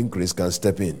God of increase can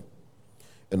step in.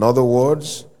 In other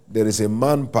words, there is a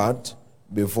man part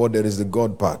before there is the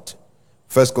God part.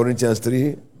 1 Corinthians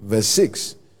 3 verse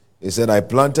 6, He said, I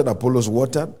planted, Apollos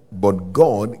watered, but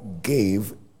God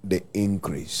gave the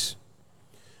increase.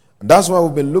 And that's why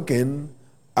we've been looking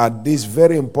at this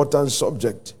very important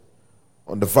subject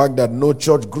on the fact that no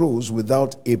church grows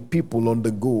without a people on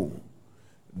the go.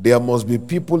 There must be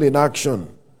people in action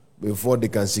before they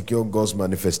can secure God's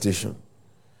manifestation.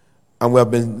 And we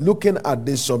have been looking at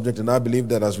this subject, and I believe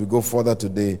that as we go further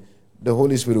today, the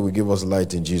Holy Spirit will give us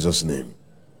light in Jesus' name.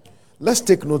 Let's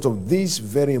take note of these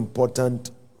very important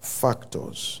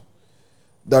factors.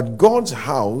 That God's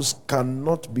house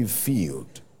cannot be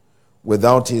filled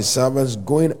without His servants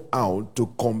going out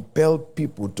to compel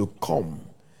people to come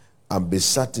and be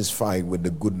satisfied with the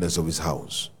goodness of His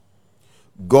house.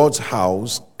 God's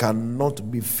house cannot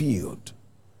be filled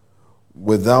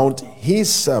without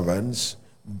His servants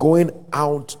going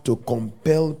out to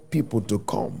compel people to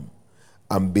come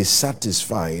and be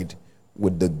satisfied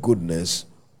with the goodness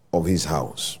of His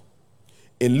house.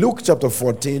 In Luke chapter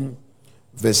 14,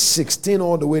 verse 16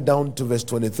 all the way down to verse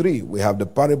 23, we have the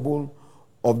parable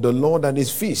of the Lord and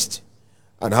His feast,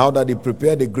 and how that He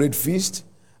prepared a great feast.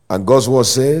 And God's word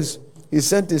says, He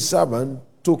sent His servant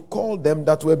to call them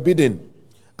that were bidden,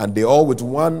 and they all with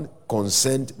one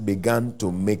consent began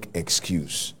to make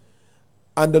excuse.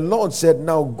 And the Lord said,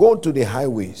 now go to the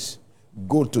highways,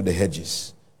 go to the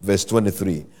hedges, verse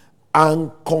 23,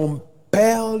 and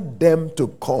compel them to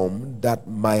come that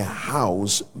my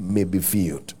house may be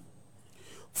filled.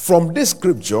 From this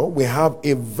scripture, we have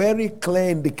a very clear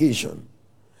indication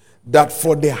that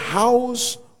for the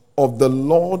house of the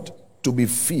Lord to be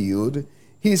filled,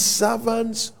 his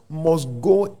servants must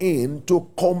go in to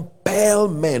compel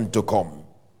men to come.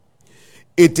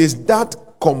 It is that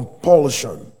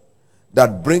compulsion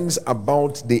that brings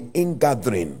about the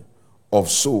ingathering of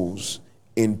souls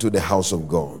into the house of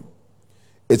God.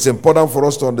 It's important for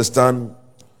us to understand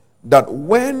that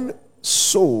when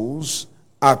souls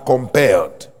are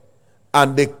compelled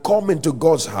and they come into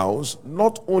God's house,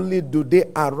 not only do they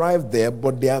arrive there,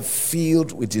 but they are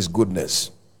filled with his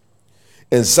goodness.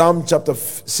 In Psalm chapter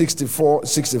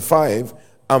 65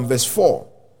 and verse 4,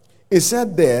 it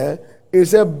said there, it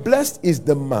said, blessed is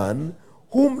the man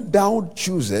whom thou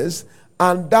choosest,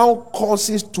 and thou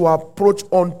causest to approach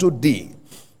unto thee,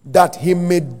 that he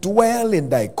may dwell in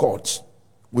thy courts.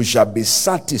 We shall be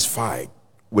satisfied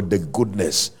with the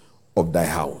goodness of thy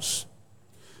house.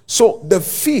 So the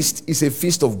feast is a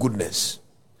feast of goodness.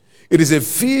 It is a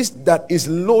feast that is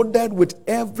loaded with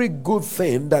every good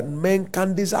thing that men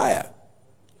can desire.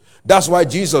 That's why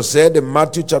Jesus said in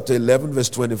Matthew chapter 11, verse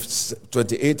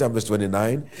 28 and verse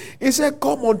 29, he said,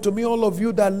 come unto me, all of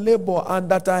you that labor and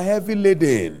that are heavy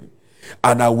laden,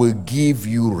 and I will give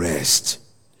you rest.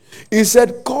 He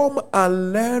said, come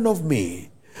and learn of me.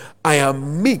 I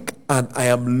am meek and I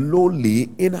am lowly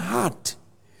in heart.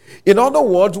 In other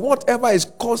words, whatever is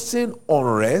causing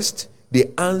unrest, the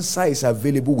answer is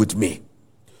available with me.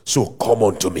 So come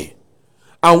unto me.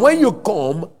 And when you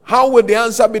come, how will the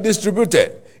answer be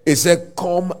distributed? It said,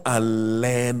 come and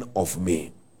learn of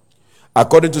me.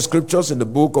 According to scriptures in the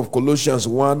book of Colossians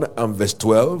 1 and verse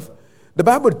 12, the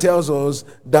Bible tells us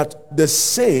that the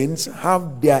saints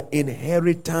have their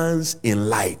inheritance in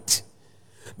light.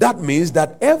 That means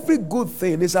that every good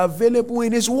thing is available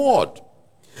in his word.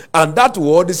 And that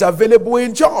word is available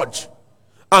in church.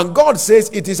 And God says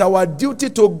it is our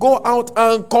duty to go out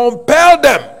and compel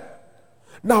them.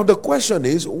 Now the question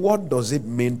is, what does it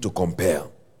mean to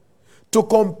compel? To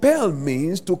compel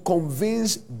means to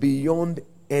convince beyond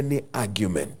any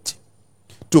argument.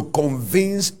 To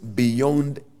convince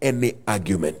beyond any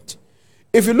argument.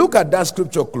 If you look at that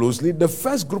scripture closely, the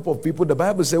first group of people, the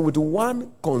Bible says, with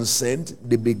one consent,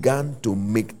 they began to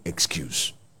make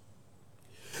excuse.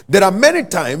 There are many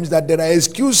times that there are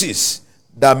excuses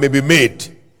that may be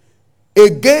made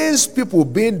against people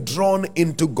being drawn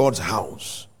into God's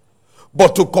house.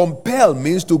 But to compel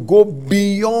means to go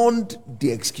beyond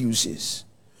the excuses.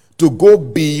 To go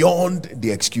beyond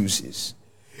the excuses.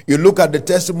 You look at the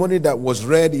testimony that was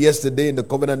read yesterday in the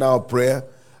Covenant Hour Prayer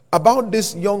about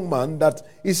this young man that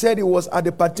he said he was at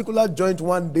a particular joint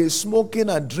one day smoking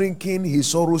and drinking his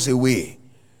sorrows away,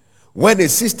 when a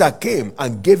sister came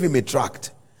and gave him a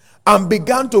tract and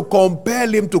began to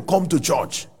compel him to come to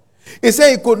church. He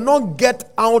said he could not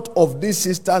get out of this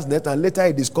sister's net, and later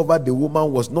he discovered the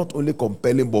woman was not only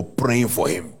compelling but praying for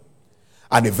him.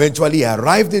 And eventually he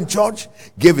arrived in church,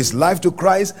 gave his life to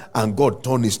Christ, and God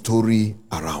turned his story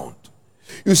around.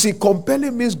 You see,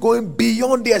 compelling means going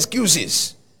beyond the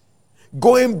excuses.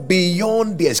 Going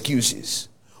beyond the excuses.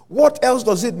 What else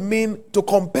does it mean to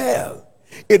compel?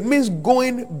 It means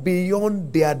going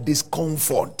beyond their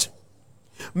discomfort.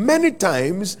 Many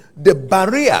times, the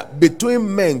barrier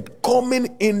between men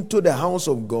coming into the house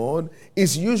of God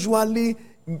is usually,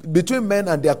 between men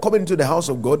and their coming into the house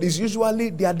of God, is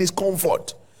usually their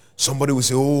discomfort. Somebody will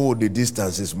say, oh, the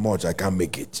distance is much, I can't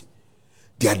make it.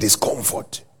 Their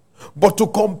discomfort. But to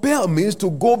compel means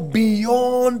to go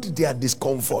beyond their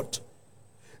discomfort.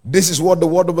 This is what the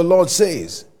word of the Lord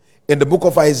says. In the book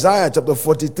of Isaiah, chapter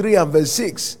 43 and verse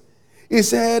 6, he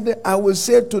said, I will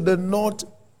say to the north,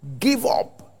 give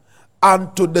up,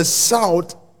 and to the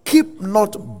south, keep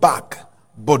not back,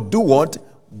 but do what?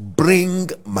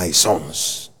 Bring my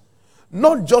sons.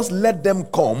 Not just let them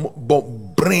come, but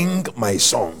bring my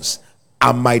sons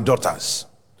and my daughters.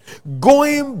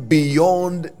 Going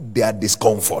beyond their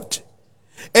discomfort.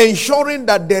 Ensuring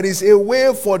that there is a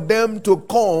way for them to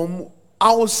come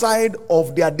outside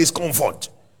of their discomfort.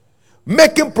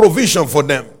 Making provision for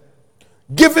them.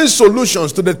 Giving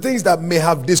solutions to the things that may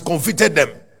have discomfited them.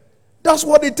 That's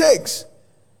what it takes.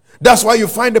 That's why you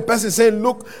find the person saying,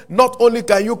 look, not only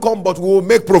can you come, but we will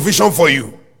make provision for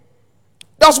you.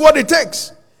 That's what it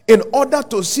takes in order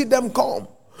to see them come.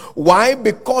 Why?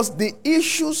 Because the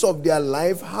issues of their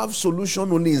life have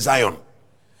solution only in Zion.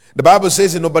 The Bible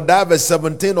says in Obadiah verse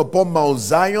 17, upon Mount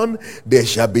Zion there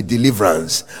shall be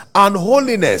deliverance and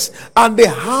holiness, and the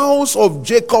house of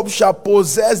Jacob shall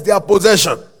possess their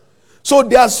possession. So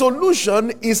their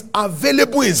solution is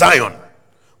available in Zion.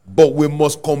 But we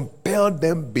must compel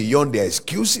them beyond their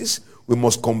excuses. We we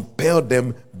must compel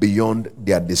them beyond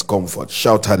their discomfort.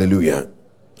 Shout hallelujah.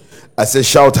 I say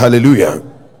shout hallelujah.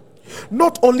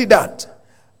 Not only that,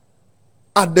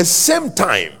 at the same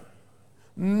time,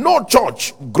 no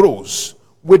church grows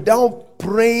without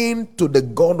praying to the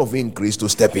God of increase to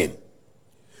step in.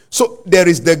 So there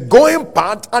is the going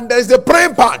part and there is the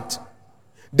praying part.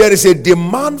 There is a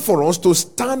demand for us to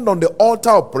stand on the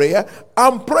altar of prayer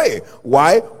and pray.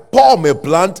 Why? Paul may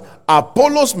plant,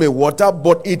 Apollos may water,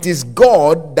 but it is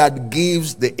God that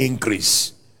gives the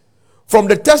increase. From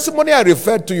the testimony I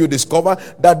referred to, you discover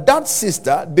that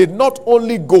sister did not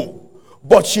only go,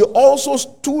 but she also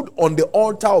stood on the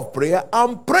altar of prayer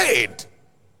and prayed.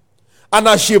 And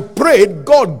as she prayed,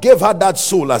 God gave her that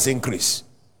soul as increase.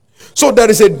 So there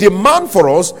is a demand for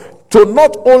us to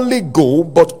not only go,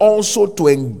 but also to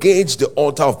engage the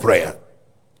altar of prayer.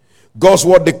 God's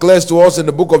word declares to us in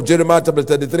the book of Jeremiah chapter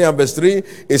 33 and verse 3,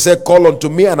 it said, call unto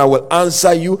me and I will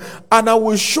answer you, and I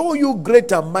will show you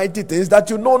great and mighty things that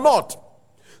you know not.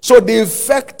 So the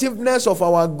effectiveness of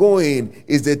our going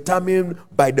is determined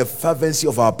by the fervency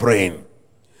of our praying.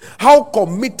 How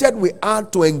committed we are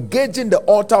to engaging the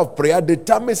altar of prayer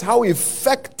determines how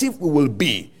effective we will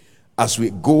be as we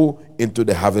go into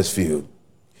the harvest field.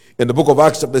 In the book of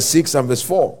Acts chapter 6 and verse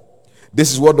 4,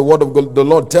 this is what the word of God, the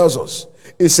Lord tells us.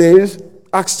 It says,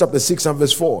 Acts chapter 6 and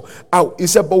verse 4, he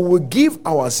said, but we give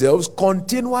ourselves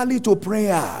continually to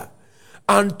prayer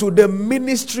and to the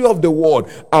ministry of the word.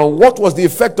 And what was the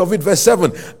effect of it? Verse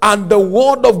 7, and the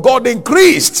word of God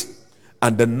increased,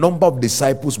 and the number of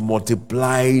disciples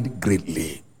multiplied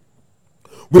greatly.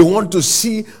 We want to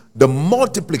see the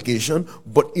multiplication,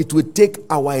 but it will take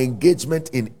our engagement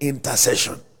in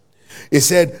intercession. He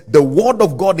said, the word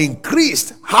of God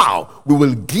increased. How? We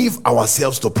will give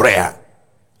ourselves to prayer.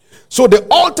 So the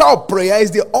altar of prayer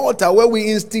is the altar where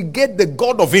we instigate the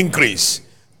God of increase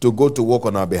to go to work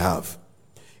on our behalf.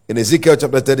 In Ezekiel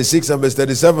chapter 36 and verse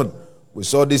 37, we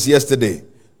saw this yesterday.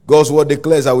 God's word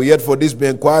declares, I will yet for this be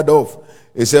inquired of.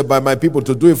 He said, by my people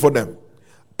to do it for them.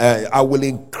 I will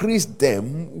increase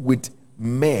them with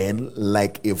men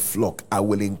like a flock. I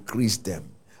will increase them.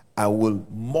 I will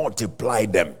multiply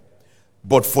them.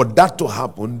 But for that to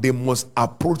happen, they must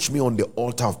approach me on the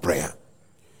altar of prayer.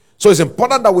 So it's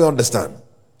important that we understand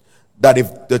that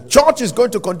if the church is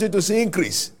going to continue to see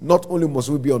increase, not only must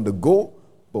we be on the go,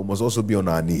 but must also be on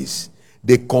our knees.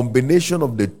 The combination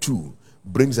of the two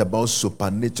brings about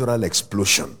supernatural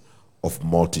explosion of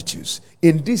multitudes.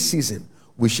 In this season,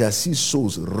 we shall see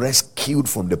souls rescued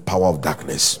from the power of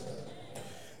darkness.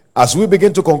 As we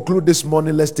begin to conclude this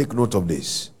morning, let's take note of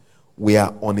this. We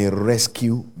are on a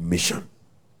rescue mission.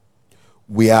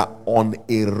 We are on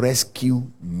a rescue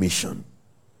mission.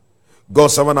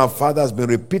 God's servant, our Father, has been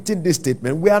repeating this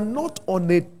statement. We are not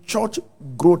on a church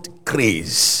growth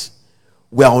craze.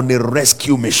 We are on a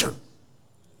rescue mission.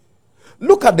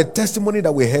 Look at the testimony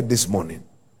that we heard this morning.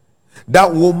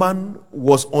 That woman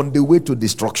was on the way to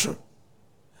destruction,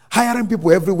 hiring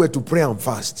people everywhere to pray and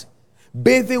fast,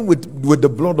 bathing with the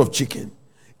blood of chicken,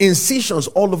 incisions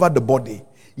all over the body,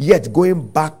 yet going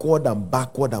backward and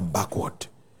backward and backward.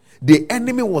 The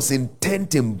enemy was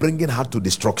intent in bringing her to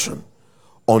destruction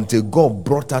until God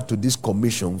brought her to this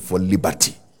commission for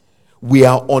liberty. We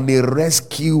are on a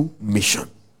rescue mission.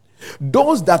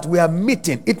 Those that we are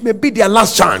meeting, it may be their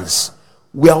last chance.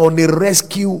 We are on a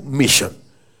rescue mission.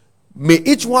 May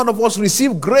each one of us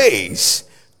receive grace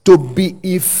to be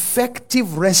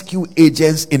effective rescue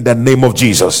agents in the name of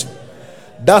Jesus.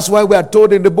 That's why we are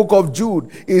told in the book of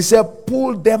Jude, it said,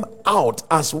 pull them out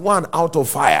as one out of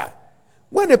fire.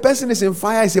 When a person is in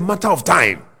fire, it's a matter of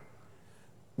time.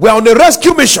 We are on a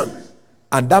rescue mission,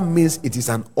 and that means it is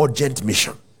an urgent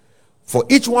mission. For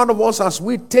each one of us, as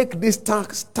we take this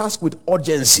task with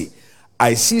urgency,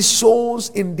 I see souls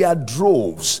in their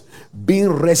droves being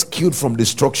rescued from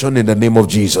destruction in the name of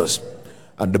Jesus.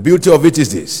 And the beauty of it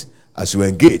is this: as you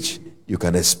engage, you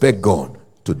can expect God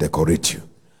to decorate you.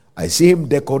 I see him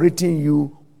decorating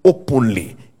you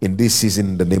openly in this season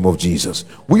in the name of Jesus.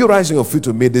 Will you rise on your feet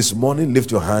with me this morning? Lift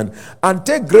your hand and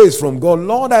take grace from God.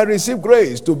 Lord, I receive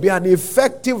grace to be an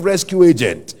effective rescue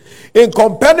agent. In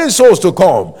compelling souls to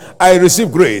come, I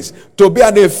receive grace to be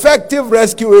an effective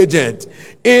rescue agent.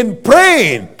 In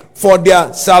praying for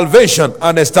their salvation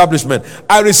and establishment,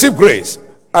 I receive grace.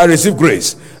 I receive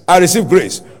grace. I receive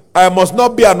grace. I must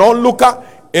not be an onlooker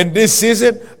in this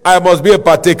season. I must be a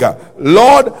partaker.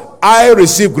 Lord, I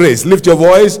receive grace. Lift your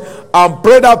voice and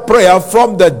pray that prayer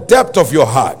from the depth of your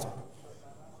heart.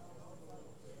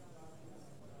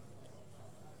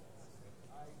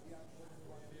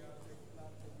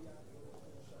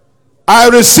 I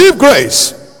receive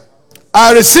grace.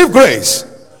 I receive grace.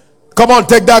 Come on,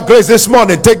 take that grace this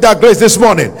morning. Take that grace this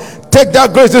morning. Take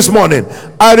that grace this morning.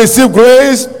 I receive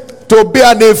grace to be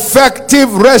an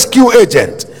effective rescue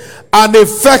agent. An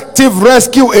effective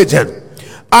rescue agent.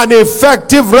 An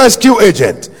effective rescue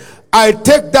agent. I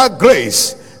take that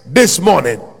grace this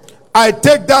morning. I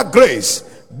take that grace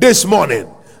this morning.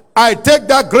 I take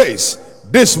that grace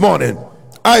this morning.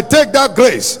 I take that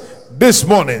grace this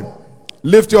morning.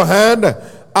 Lift your hand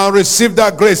and receive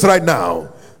that grace right now.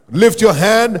 Lift your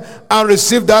hand and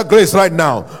receive that grace right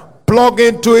now. Plug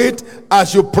into it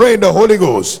as you pray in the Holy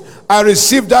Ghost. I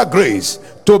receive that grace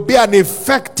to be an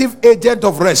effective agent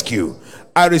of rescue.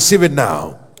 I receive it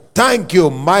now. Thank you,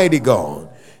 mighty God.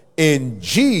 In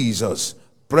Jesus'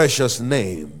 precious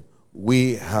name,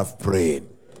 we have prayed.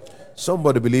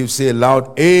 Somebody believe, say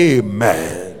aloud,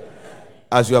 amen.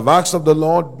 As you have asked of the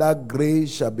Lord, that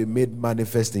grace shall be made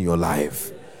manifest in your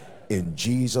life. In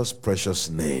Jesus' precious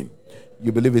name.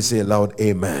 You believe it, say aloud,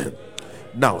 amen.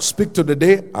 Now, speak to the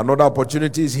day. Another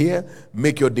opportunity is here.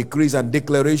 Make your decrees and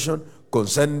declaration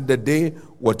concerning the day.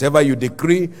 Whatever you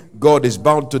decree, God is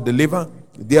bound to deliver.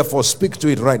 Therefore, speak to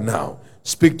it right now.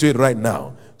 Speak to it right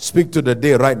now. Speak to the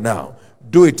day right now.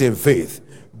 Do it in faith.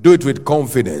 Do it with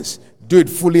confidence. Do it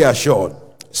fully assured.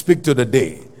 Speak to the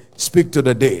day. Speak to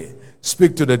the day.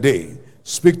 Speak to the day.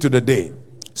 Speak to the day.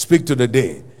 Speak to the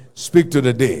day. Speak to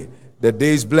the day. The day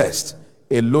is blessed.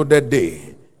 A loaded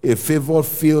day, a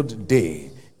favor-filled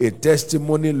day, a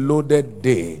testimony-loaded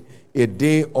day, a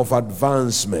day of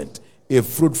advancement, a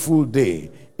fruitful day,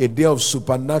 a day of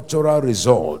supernatural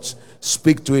results.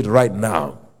 Speak to it right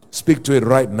now. Speak to it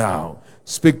right now.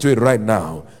 Speak to it right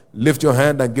now. Lift your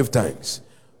hand and give thanks.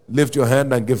 Lift your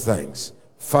hand and give thanks.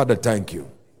 Father, thank you.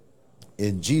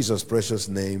 In Jesus' precious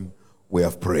name, we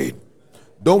have prayed.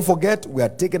 Don't forget, we are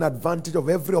taking advantage of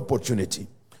every opportunity.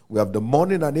 We have the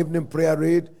morning and evening prayer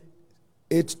read,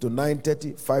 8 to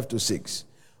 9:30, 5 to 6.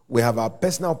 We have our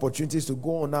personal opportunities to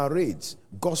go on our raids,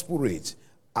 gospel raids,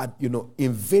 at,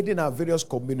 invading our various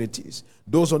communities.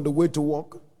 Those on the way to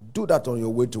work, do that on your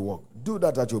way to work. Do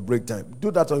that at your break time.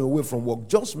 Do that on your way from work.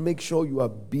 Just make sure you are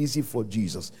busy for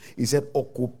Jesus. He said,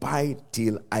 occupy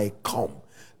till I come.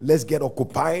 Let's get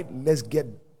occupied. Let's get,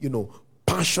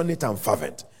 passionate and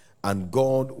fervent. And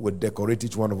God will decorate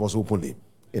each one of us openly.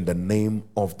 In the name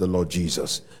of the Lord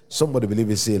Jesus. Somebody believe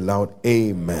it, say loud,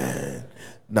 amen.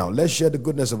 Now let's share the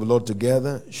goodness of the Lord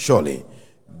together. Surely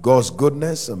God's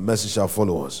goodness and mercy shall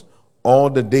follow us all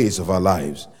the days of our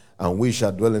lives, and we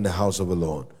shall dwell in the house of the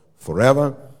Lord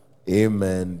forever.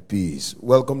 Amen. Peace.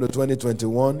 Welcome to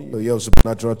 2021, your year of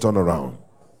supernatural turnaround.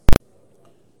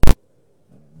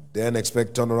 Then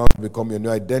expect turnaround to become your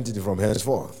new identity from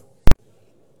henceforth.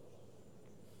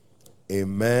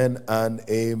 Amen and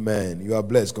amen. You are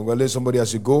blessed. Congratulate somebody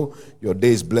as you go. Your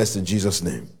day is blessed in Jesus'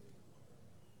 name.